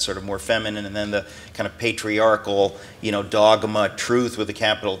verb, and that's sort of more feminine, and then the kind of patriarchal, dogma, truth with a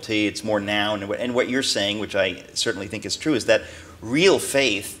capital T, it's more noun. And what you're saying, which I certainly think is true, is that real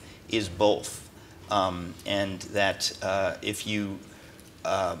faith is both. And that if you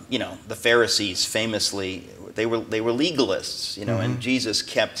the Pharisees famously, they were legalists, and Jesus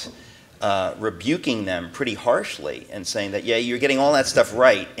kept rebuking them pretty harshly and saying that, yeah, you're getting all that stuff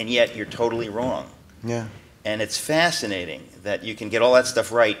right, and yet you're totally wrong. Yeah. And it's fascinating that you can get all that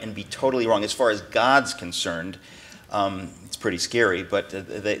stuff right and be totally wrong. As far as God's concerned, it's pretty scary, but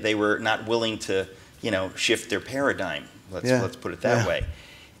they were not willing to, shift their paradigm. Let's put it that way.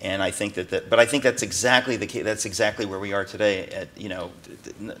 And I think but I think that's exactly the case. That's exactly where we are today.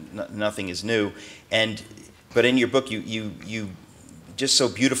 Nothing is new, but in your book, you just so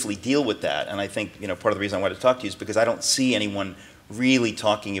beautifully deal with that. And I think part of the reason I wanted to talk to you is because I don't see anyone really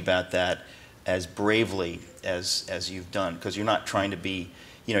talking about that as bravely as you've done. Because you're not trying to be,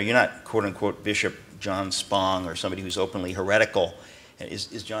 you're not quote unquote Bishop John Spong or somebody who's openly heretical. Is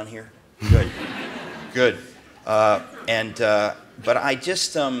John here? Good, good. But I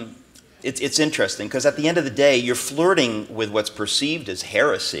just, it's interesting because at the end of the day, you're flirting with what's perceived as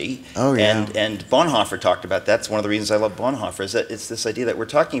heresy. Oh, yeah. And Bonhoeffer talked about that. That's one of the reasons I love Bonhoeffer, is that it's this idea that we're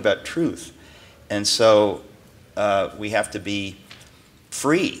talking about truth. And so we have to be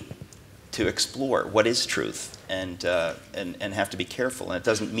free to explore what is truth and have to be careful. And it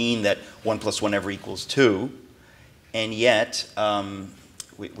doesn't mean that 1 + 1 ever equals 2. And yet,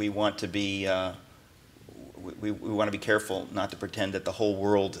 we want to be... We want to be careful not to pretend that the whole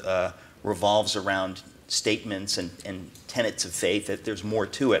world revolves around statements and tenets of faith, that there's more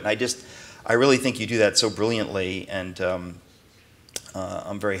to it. And I really think you do that so brilliantly, and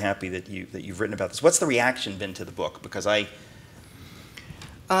I'm very happy that you've written about this. What's the reaction been to the book? Because I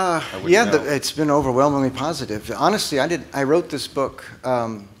it's been overwhelmingly positive. Honestly, I wrote this book.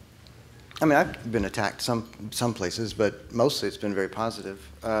 I've been attacked some places, but mostly it's been very positive.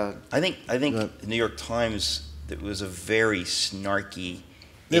 I think the New York Times, it was a very snarky,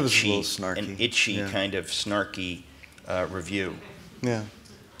 it was a little snarky, an itchy kind of snarky review. Yeah,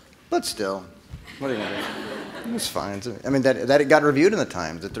 but still, what are you gonna do? It was fine. I mean, that it got reviewed in the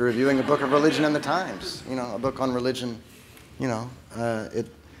Times. That they're reviewing a book of religion in the Times. A book on religion.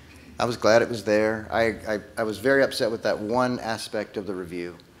 I was glad it was there. I was very upset with that one aspect of the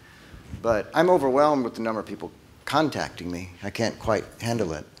review. But I'm overwhelmed with the number of people contacting me. I can't quite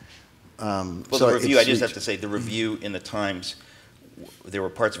handle it. The review, I just have to say, the review in the Times, there were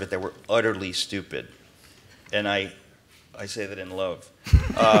parts of it that were utterly stupid. And I say that in love.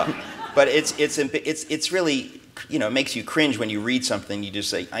 But it's really, it makes you cringe when you read something. You just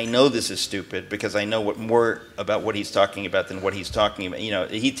say, I know this is stupid because I know more about what he's talking about than what he's talking about.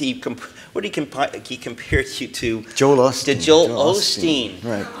 He compared you to Joel Osteen. To Joel Osteen.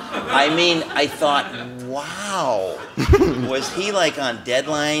 Right. I mean, I thought, wow, was he like on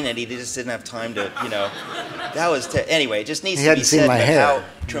deadline and he just didn't have time to, that was, anyway, it just needs to be said about how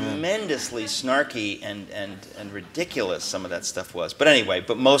tremendously snarky and ridiculous some of that stuff was. But anyway,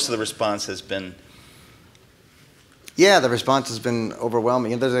 most of the response has been... Yeah, the response has been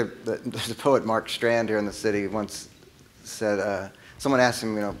overwhelming. There's a poet, Mark Strand, here in the city, once said, someone asked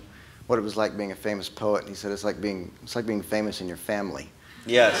him, what it was like being a famous poet, and he said, it's like being famous in your family.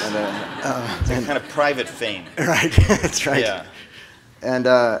 Yes. It's a kind of private fame. Right, that's right. Yeah. And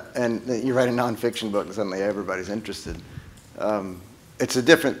you write a nonfiction book, and suddenly everybody's interested.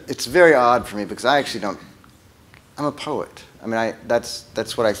 It's very odd for me because I actually I'm a poet. I mean,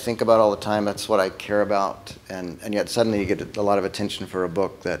 that's what I think about all the time. That's what I care about, and yet suddenly you get a lot of attention for a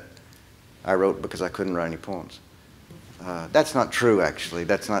book that I wrote because I couldn't write any poems. That's not true, actually.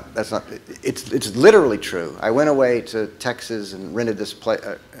 That's not. It's literally true. I went away to Texas and rented this place,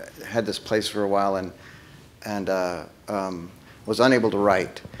 had this place for a while, and was unable to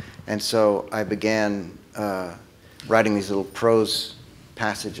write, and so I began writing these little prose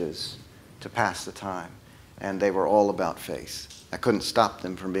passages to pass the time. And they were all about faith. I couldn't stop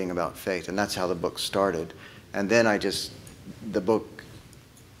them from being about faith, and that's how the book started. And then the book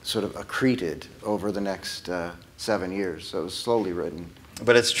sort of accreted over the next 7 years, so it was slowly written.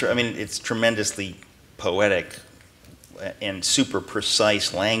 But it's true. I mean, it's tremendously poetic and super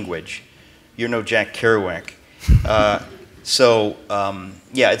precise language. You're no Jack Kerouac. Yeah,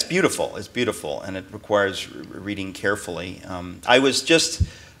 it's beautiful. It's beautiful, and it requires reading carefully. I was just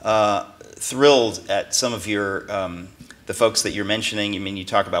thrilled at some of your the folks that you're mentioning. I mean, you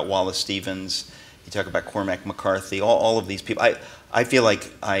talk about Wallace Stevens, You talk about Cormac McCarthy, all of these people. I feel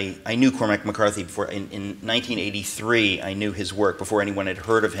like I knew Cormac McCarthy before. In 1983, I knew his work before anyone had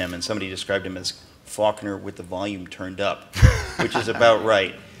heard of him, and somebody described him as Faulkner with the volume turned up, which is about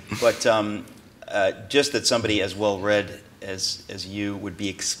right. But just that somebody as well read as you would be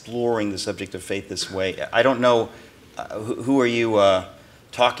exploring the subject of faith this way. I don't know, who are you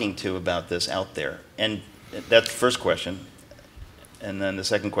talking to about this out there? And that's the first question. And then the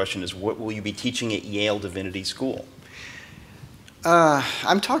second question is, what will you be teaching at Yale Divinity School?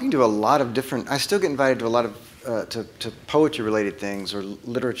 I'm talking to a lot of different, I still get invited to a lot of, to poetry-related things or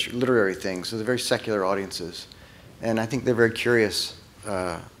literary things. So they're very secular audiences. And I think they're very curious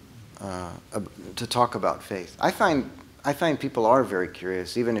to talk about faith. I find people are very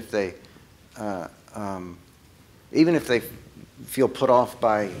curious, even if they feel put off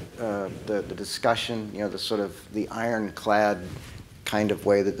by the discussion, the sort of the ironclad kind of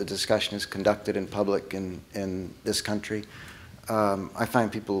way that the discussion is conducted in public in this country. I find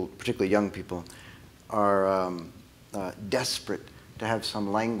people, particularly young people, are desperate to have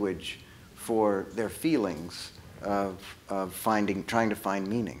some language for their feelings of trying to find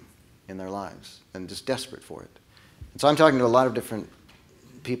meaning in their lives, and just desperate for it. And so I'm talking to a lot of different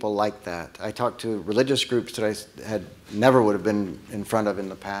people like that. I talk to religious groups that I never would have been in front of in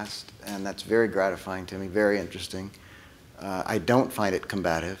the past, and that's very gratifying to me, very interesting. I don't find it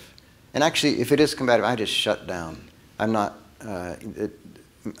combative. And actually, if it is combative, I just shut down. I'm not,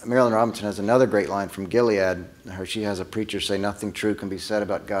 Marilyn Robinson has another great line from Gilead. She has a preacher say, "Nothing true can be said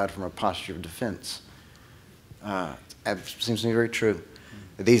about God from a posture of defense." It seems to me very true.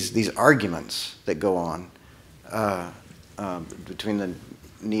 These arguments that go on between the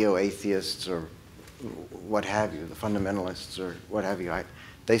neo-atheists or what have you, the fundamentalists or what have you,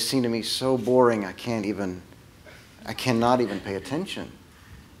 they seem to me so boring I cannot even pay attention.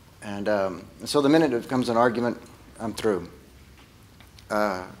 And so the minute it becomes an argument, I'm through.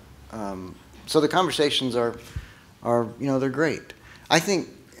 So the conversations are they're great. I think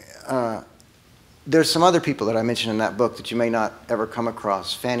there's some other people that I mentioned in that book that you may not ever come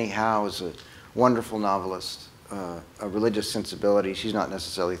across. Fannie Howe is a wonderful novelist, a religious sensibility. She's not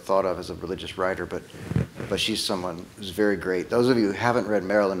necessarily thought of as a religious writer, but she's someone who's very great. Those of you who haven't read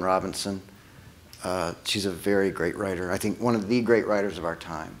Marilyn Robinson, she's a very great writer. I think one of the great writers of our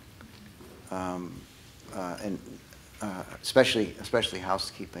time, and especially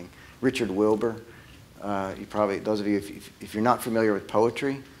housekeeping. Richard Wilbur, those of you, if you're not familiar with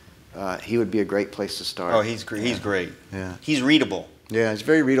poetry, he would be a great place to start. Oh, he's great. He's great. Yeah. He's readable. Yeah, it's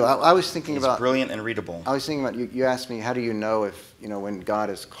very readable. I was thinking He's about... brilliant and readable. I was thinking about, you asked me, how do you know if, when God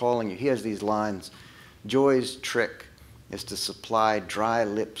is calling you? He has these lines, "Joy's trick is to supply dry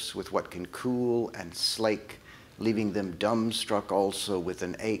lips with what can cool and slake, leaving them dumbstruck also with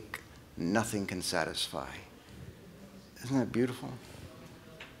an ache nothing can satisfy." Isn't that beautiful?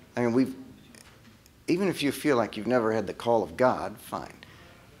 I mean, even if you feel like you've never had the call of God, fine.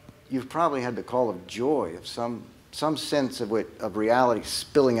 You've probably had the call of joy, of some sense of reality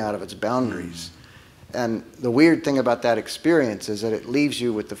spilling out of its boundaries. And the weird thing about that experience is that it leaves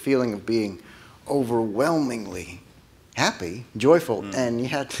you with the feeling of being overwhelmingly happy, joyful, and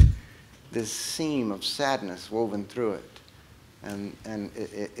yet this seam of sadness woven through it. And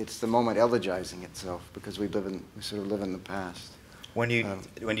it's the moment elegizing itself because we sort of live in the past. When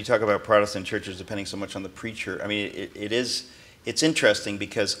you talk about Protestant churches depending so much on the preacher, I mean, it's interesting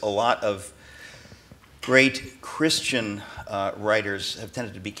because a lot of great Christian writers have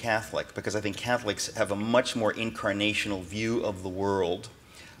tended to be Catholic, because I think Catholics have a much more incarnational view of the world.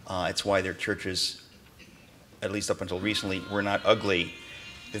 It's why their churches, at least up until recently, were not ugly.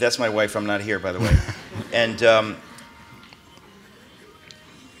 If that's my wife, I'm not here, by the way. And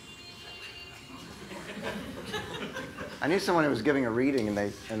I knew someone who was giving a reading,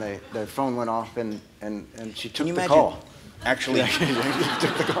 and their phone went off, and she took the call. Actually, she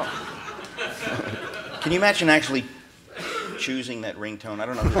took the call. Can you imagine actually choosing that ringtone? I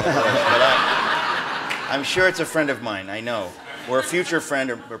don't know who that was, but I'm sure it's a friend of mine. I know, or a future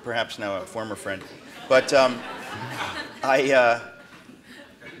friend, or perhaps now a former friend. But what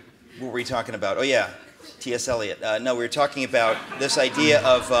were we talking about? Oh yeah, T.S. Eliot. No, we were talking about this idea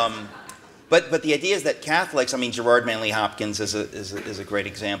of. But the idea is that Catholics, I mean, Gerard Manley Hopkins is a great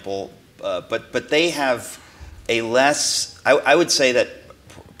example, but they have a less, I would say that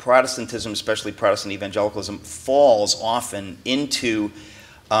Protestantism, especially Protestant evangelicalism, falls often into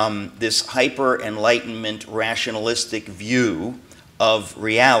this hyper-enlightenment rationalistic view of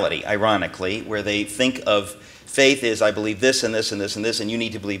reality, ironically, where they think of faith is, I believe this and this and this and this, and you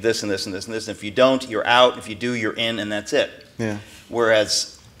need to believe this and this and this and this, and if you don't, you're out, if you do, you're in, and that's it. Yeah.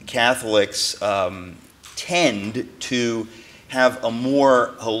 Whereas Catholics tend to have a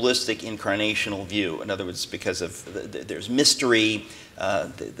more holistic incarnational view. In other words, because of there's mystery,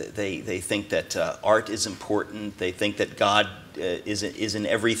 they think that art is important. They think that God is in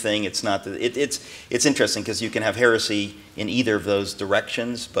everything. It's not. It's interesting because you can have heresy in either of those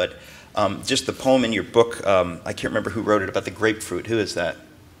directions. But just the poem in your book, I can't remember who wrote it, about the grapefruit. Who is that?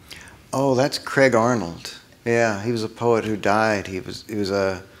 Oh, that's Craig Arnold. Yeah, he was a poet who died. He was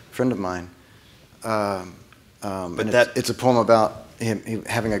a friend of mine. But it's a poem about him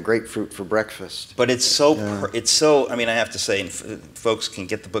having a grapefruit for breakfast. But it's so. I mean, I have to say, and folks can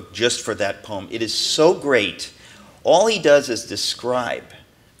get the book just for that poem. It is so great. All he does is describe,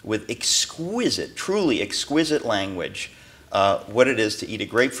 with exquisite, truly exquisite language, what it is to eat a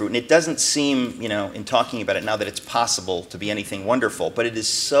grapefruit. And it doesn't seem, in talking about it now, that it's possible to be anything wonderful. But it is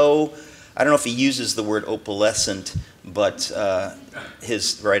so. I don't know if he uses the word opalescent, but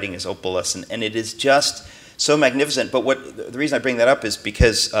his writing is opalescent, and it is just so magnificent. But the reason I bring that up is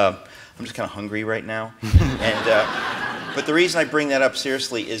because I'm just kind of hungry right now. But the reason I bring that up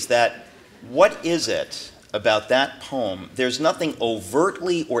seriously is that what is it about that poem? There's nothing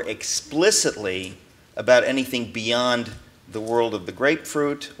overtly or explicitly about anything beyond the world of the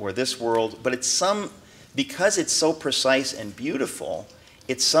grapefruit or this world, but because it's so precise and beautiful,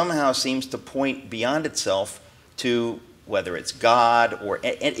 it somehow seems to point beyond itself to whether it's God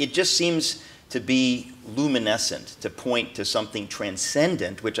and it just seems to be luminescent, to point to something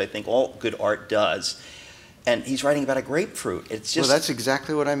transcendent, which I think all good art does. And he's writing about a grapefruit. It's just. Well, that's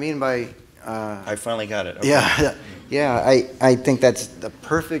exactly what I mean by. I finally got it. Okay. Yeah. I think that's the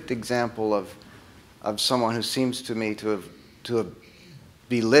perfect example of someone who seems to me to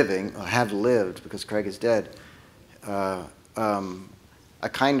be living, or have lived, because Craig is dead. A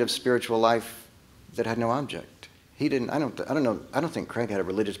kind of spiritual life that had no object. He didn't. I don't think Craig had a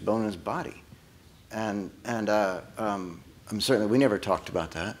religious bone in his body, and certainly we never talked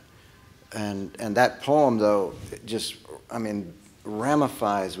about that. And that poem, though,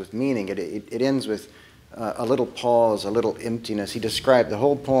 ramifies with meaning. It ends with a little pause, a little emptiness. He described the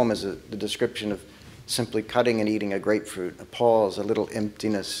whole poem as the description of simply cutting and eating a grapefruit. A pause, a little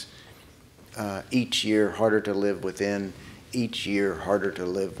emptiness. Each year harder to live within. Each year harder to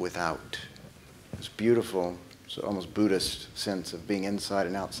live without. It's beautiful, so almost Buddhist sense of being inside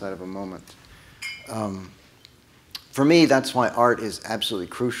and outside of a moment. For me, that's why art is absolutely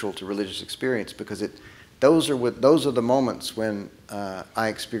crucial to religious experience, because those are the moments when I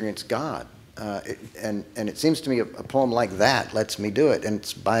experience God, and it seems to me a poem like that lets me do it, and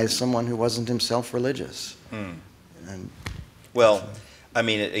it's by someone who wasn't himself religious. Well, I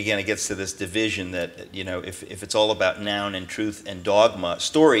mean, again, it gets to this division that, if it's all about noun and truth and dogma,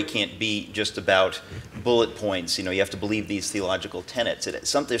 story can't be just about bullet points. You have to believe these theological tenets.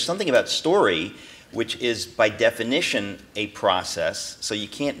 There's something about story which is, by definition, a process, so you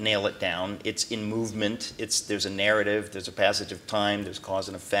can't nail it down. It's in movement. There's a narrative. There's a passage of time. There's cause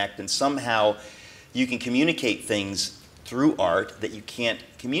and effect. And somehow you can communicate things through art that you can't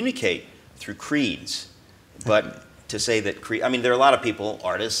communicate through creeds. But to say that there are a lot of people,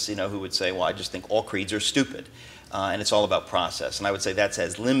 artists, who would say, well, I just think all creeds are stupid, and it's all about process. And I would say that's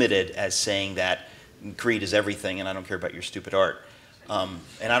as limited as saying that creed is everything, and I don't care about your stupid art.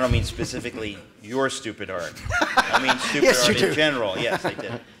 And I don't mean specifically your stupid art. I mean stupid yes, art in general. Yes, I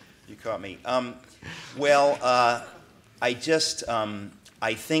did. You caught me.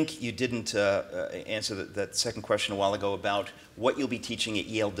 I think you didn't answer that second question a while ago about what you'll be teaching at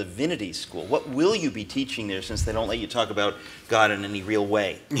Yale Divinity School. What will you be teaching there, since they don't let you talk about God in any real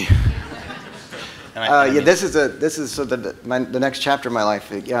way? This is the next chapter of my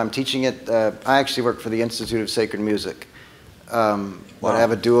life. Yeah, I'm teaching it. I actually work for the Institute of Sacred Music. But I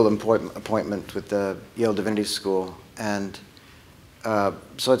have a dual appointment with the Yale Divinity School, and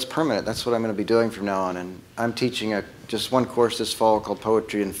so it's permanent. That's what I'm going to be doing from now on. And I'm teaching just one course this fall called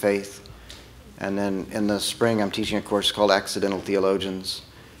Poetry and Faith, and then in the spring I'm teaching a course called Accidental Theologians.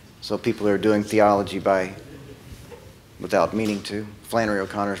 So people who are doing theology without meaning to. Flannery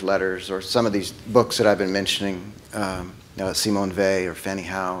O'Connor's letters, or some of these books that I've been mentioning, Simone Weil or Fanny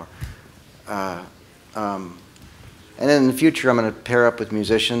Howe. And then in the future, I'm going to pair up with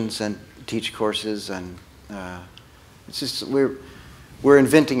musicians and teach courses, and it's just we're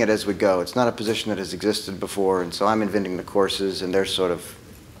inventing it as we go. It's not a position that has existed before, and so I'm inventing the courses, and they're sort of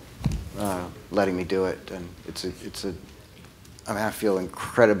letting me do it. And I feel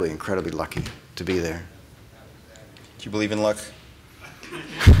incredibly lucky to be there. Do you believe in luck?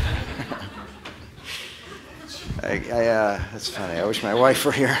 That's funny. I wish my wife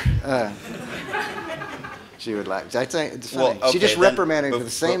were here. She would laugh. I think it's Well, funny. She just okay, then reprimanded me for the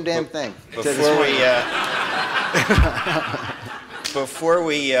same damn thing. Before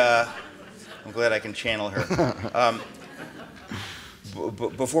we, I'm glad I can channel her.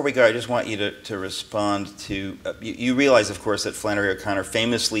 Before we go, I just want you to respond to, you realize, of course, that Flannery O'Connor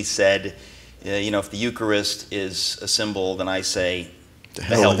famously said, you know, if the Eucharist is a symbol, then I say, the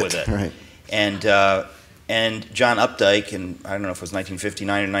hell with it. Right. And John Updike, in, I don't know if it was 1959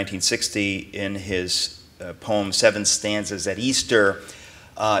 or 1960, in his poem Seven Stanzas at Easter,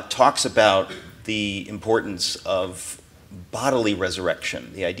 talks about the importance of bodily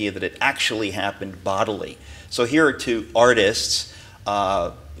resurrection, the idea that it actually happened bodily. So here are two artists.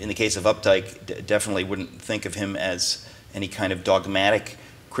 In the case of Updike, definitely wouldn't think of him as any kind of dogmatic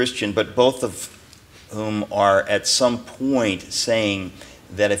Christian, but both of whom are at some point saying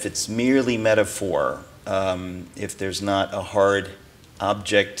that if it's merely metaphor, if there's not a hard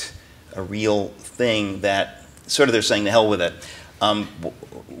object, a real thing, that sort of they're saying the hell with it.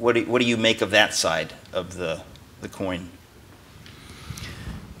 What do you make of that side of the coin?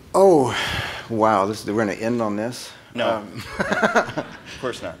 Oh, wow! We're going to end on this. No, of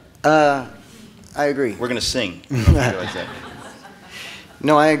course not. I agree. We're going to sing. I don't know if you realize that.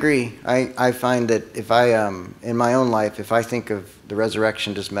 No, I agree. I find that if in my own life, if I think of the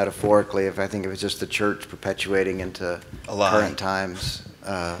resurrection just metaphorically, if I think of it just the church perpetuating into current times,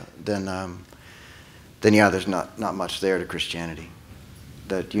 then yeah, there's not much there to Christianity.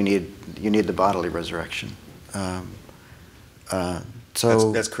 That you need the bodily resurrection.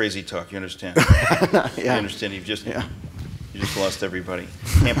 So that's crazy talk. You understand? Yeah. You understand? You just lost everybody.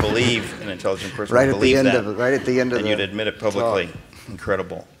 Can't believe an intelligent person right would at believe the end that. of it. Right at the end of and the you'd admit it publicly. talk.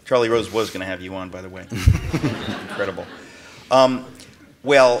 Incredible. Charlie Rose was going to have you on, by the way. Incredible.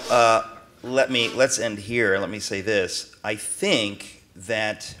 Let's end here. Let me say this. I think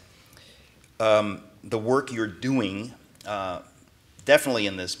that the work you're doing, definitely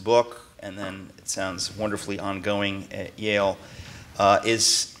in this book, and then it sounds wonderfully ongoing at Yale,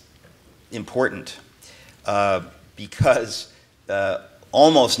 is important because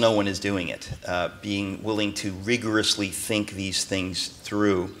almost no one is doing it, being willing to rigorously think these things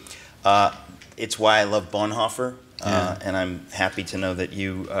through. It's why I love Bonhoeffer, and I'm happy to know that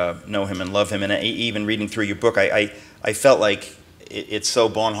you know him and love him. And even reading through your book, I felt like it's so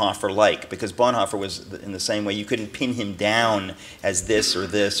Bonhoeffer-like, because Bonhoeffer was in the same way. You couldn't pin him down as this or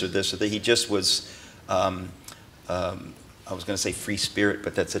this or this or that. He just was, I was going to say free spirit,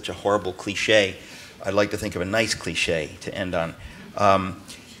 but that's such a horrible cliche. I'd like to think of a nice cliche to end on.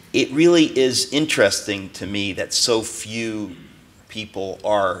 It really is interesting to me that so few people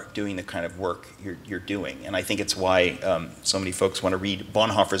are doing the kind of work you're doing. And I think it's why so many folks want to read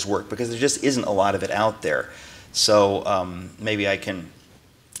Bonhoeffer's work, because there just isn't a lot of it out there. So maybe I can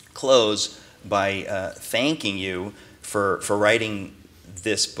close by thanking you for writing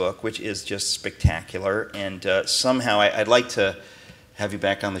this book, which is just spectacular. And somehow I'd like to have you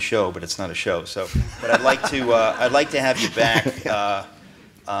back on the show, but it's not a show. So, but I'd like to have you back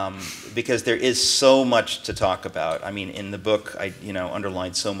because there is so much to talk about. I mean, in the book, I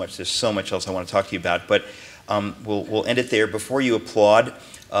underlined so much. There's so much else I want to talk to you about. But we'll end it there. Before you applaud,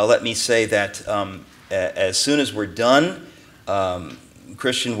 let me say that as soon as we're done,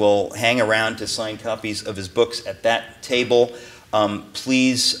 Christian will hang around to sign copies of his books at that table.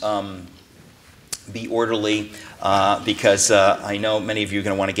 Please be orderly because I know many of you are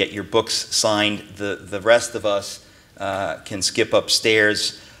going to want to get your books signed. The rest of us can skip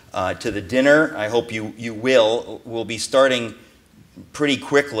upstairs to the dinner. I hope you will. We'll be starting pretty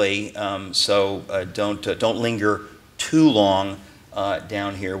quickly, so don't linger too long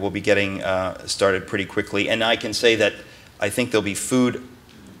down here. We'll be getting started pretty quickly. And I can say that I think there'll be food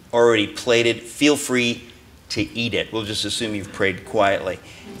already plated. Feel free to eat it. We'll just assume you've prayed quietly.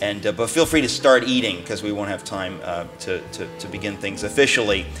 And but feel free to start eating, because we won't have time to begin things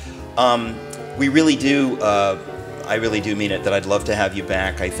officially. We really do, I really do mean it, that I'd love to have you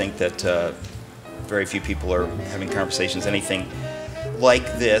back. I think that very few people are having conversations, anything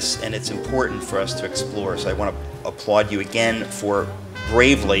like this, and it's important for us to explore. So I want to applaud you again for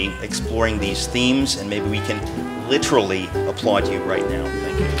bravely exploring these themes, and maybe we can literally applaud you right now.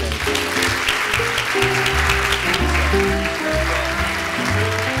 Thank you.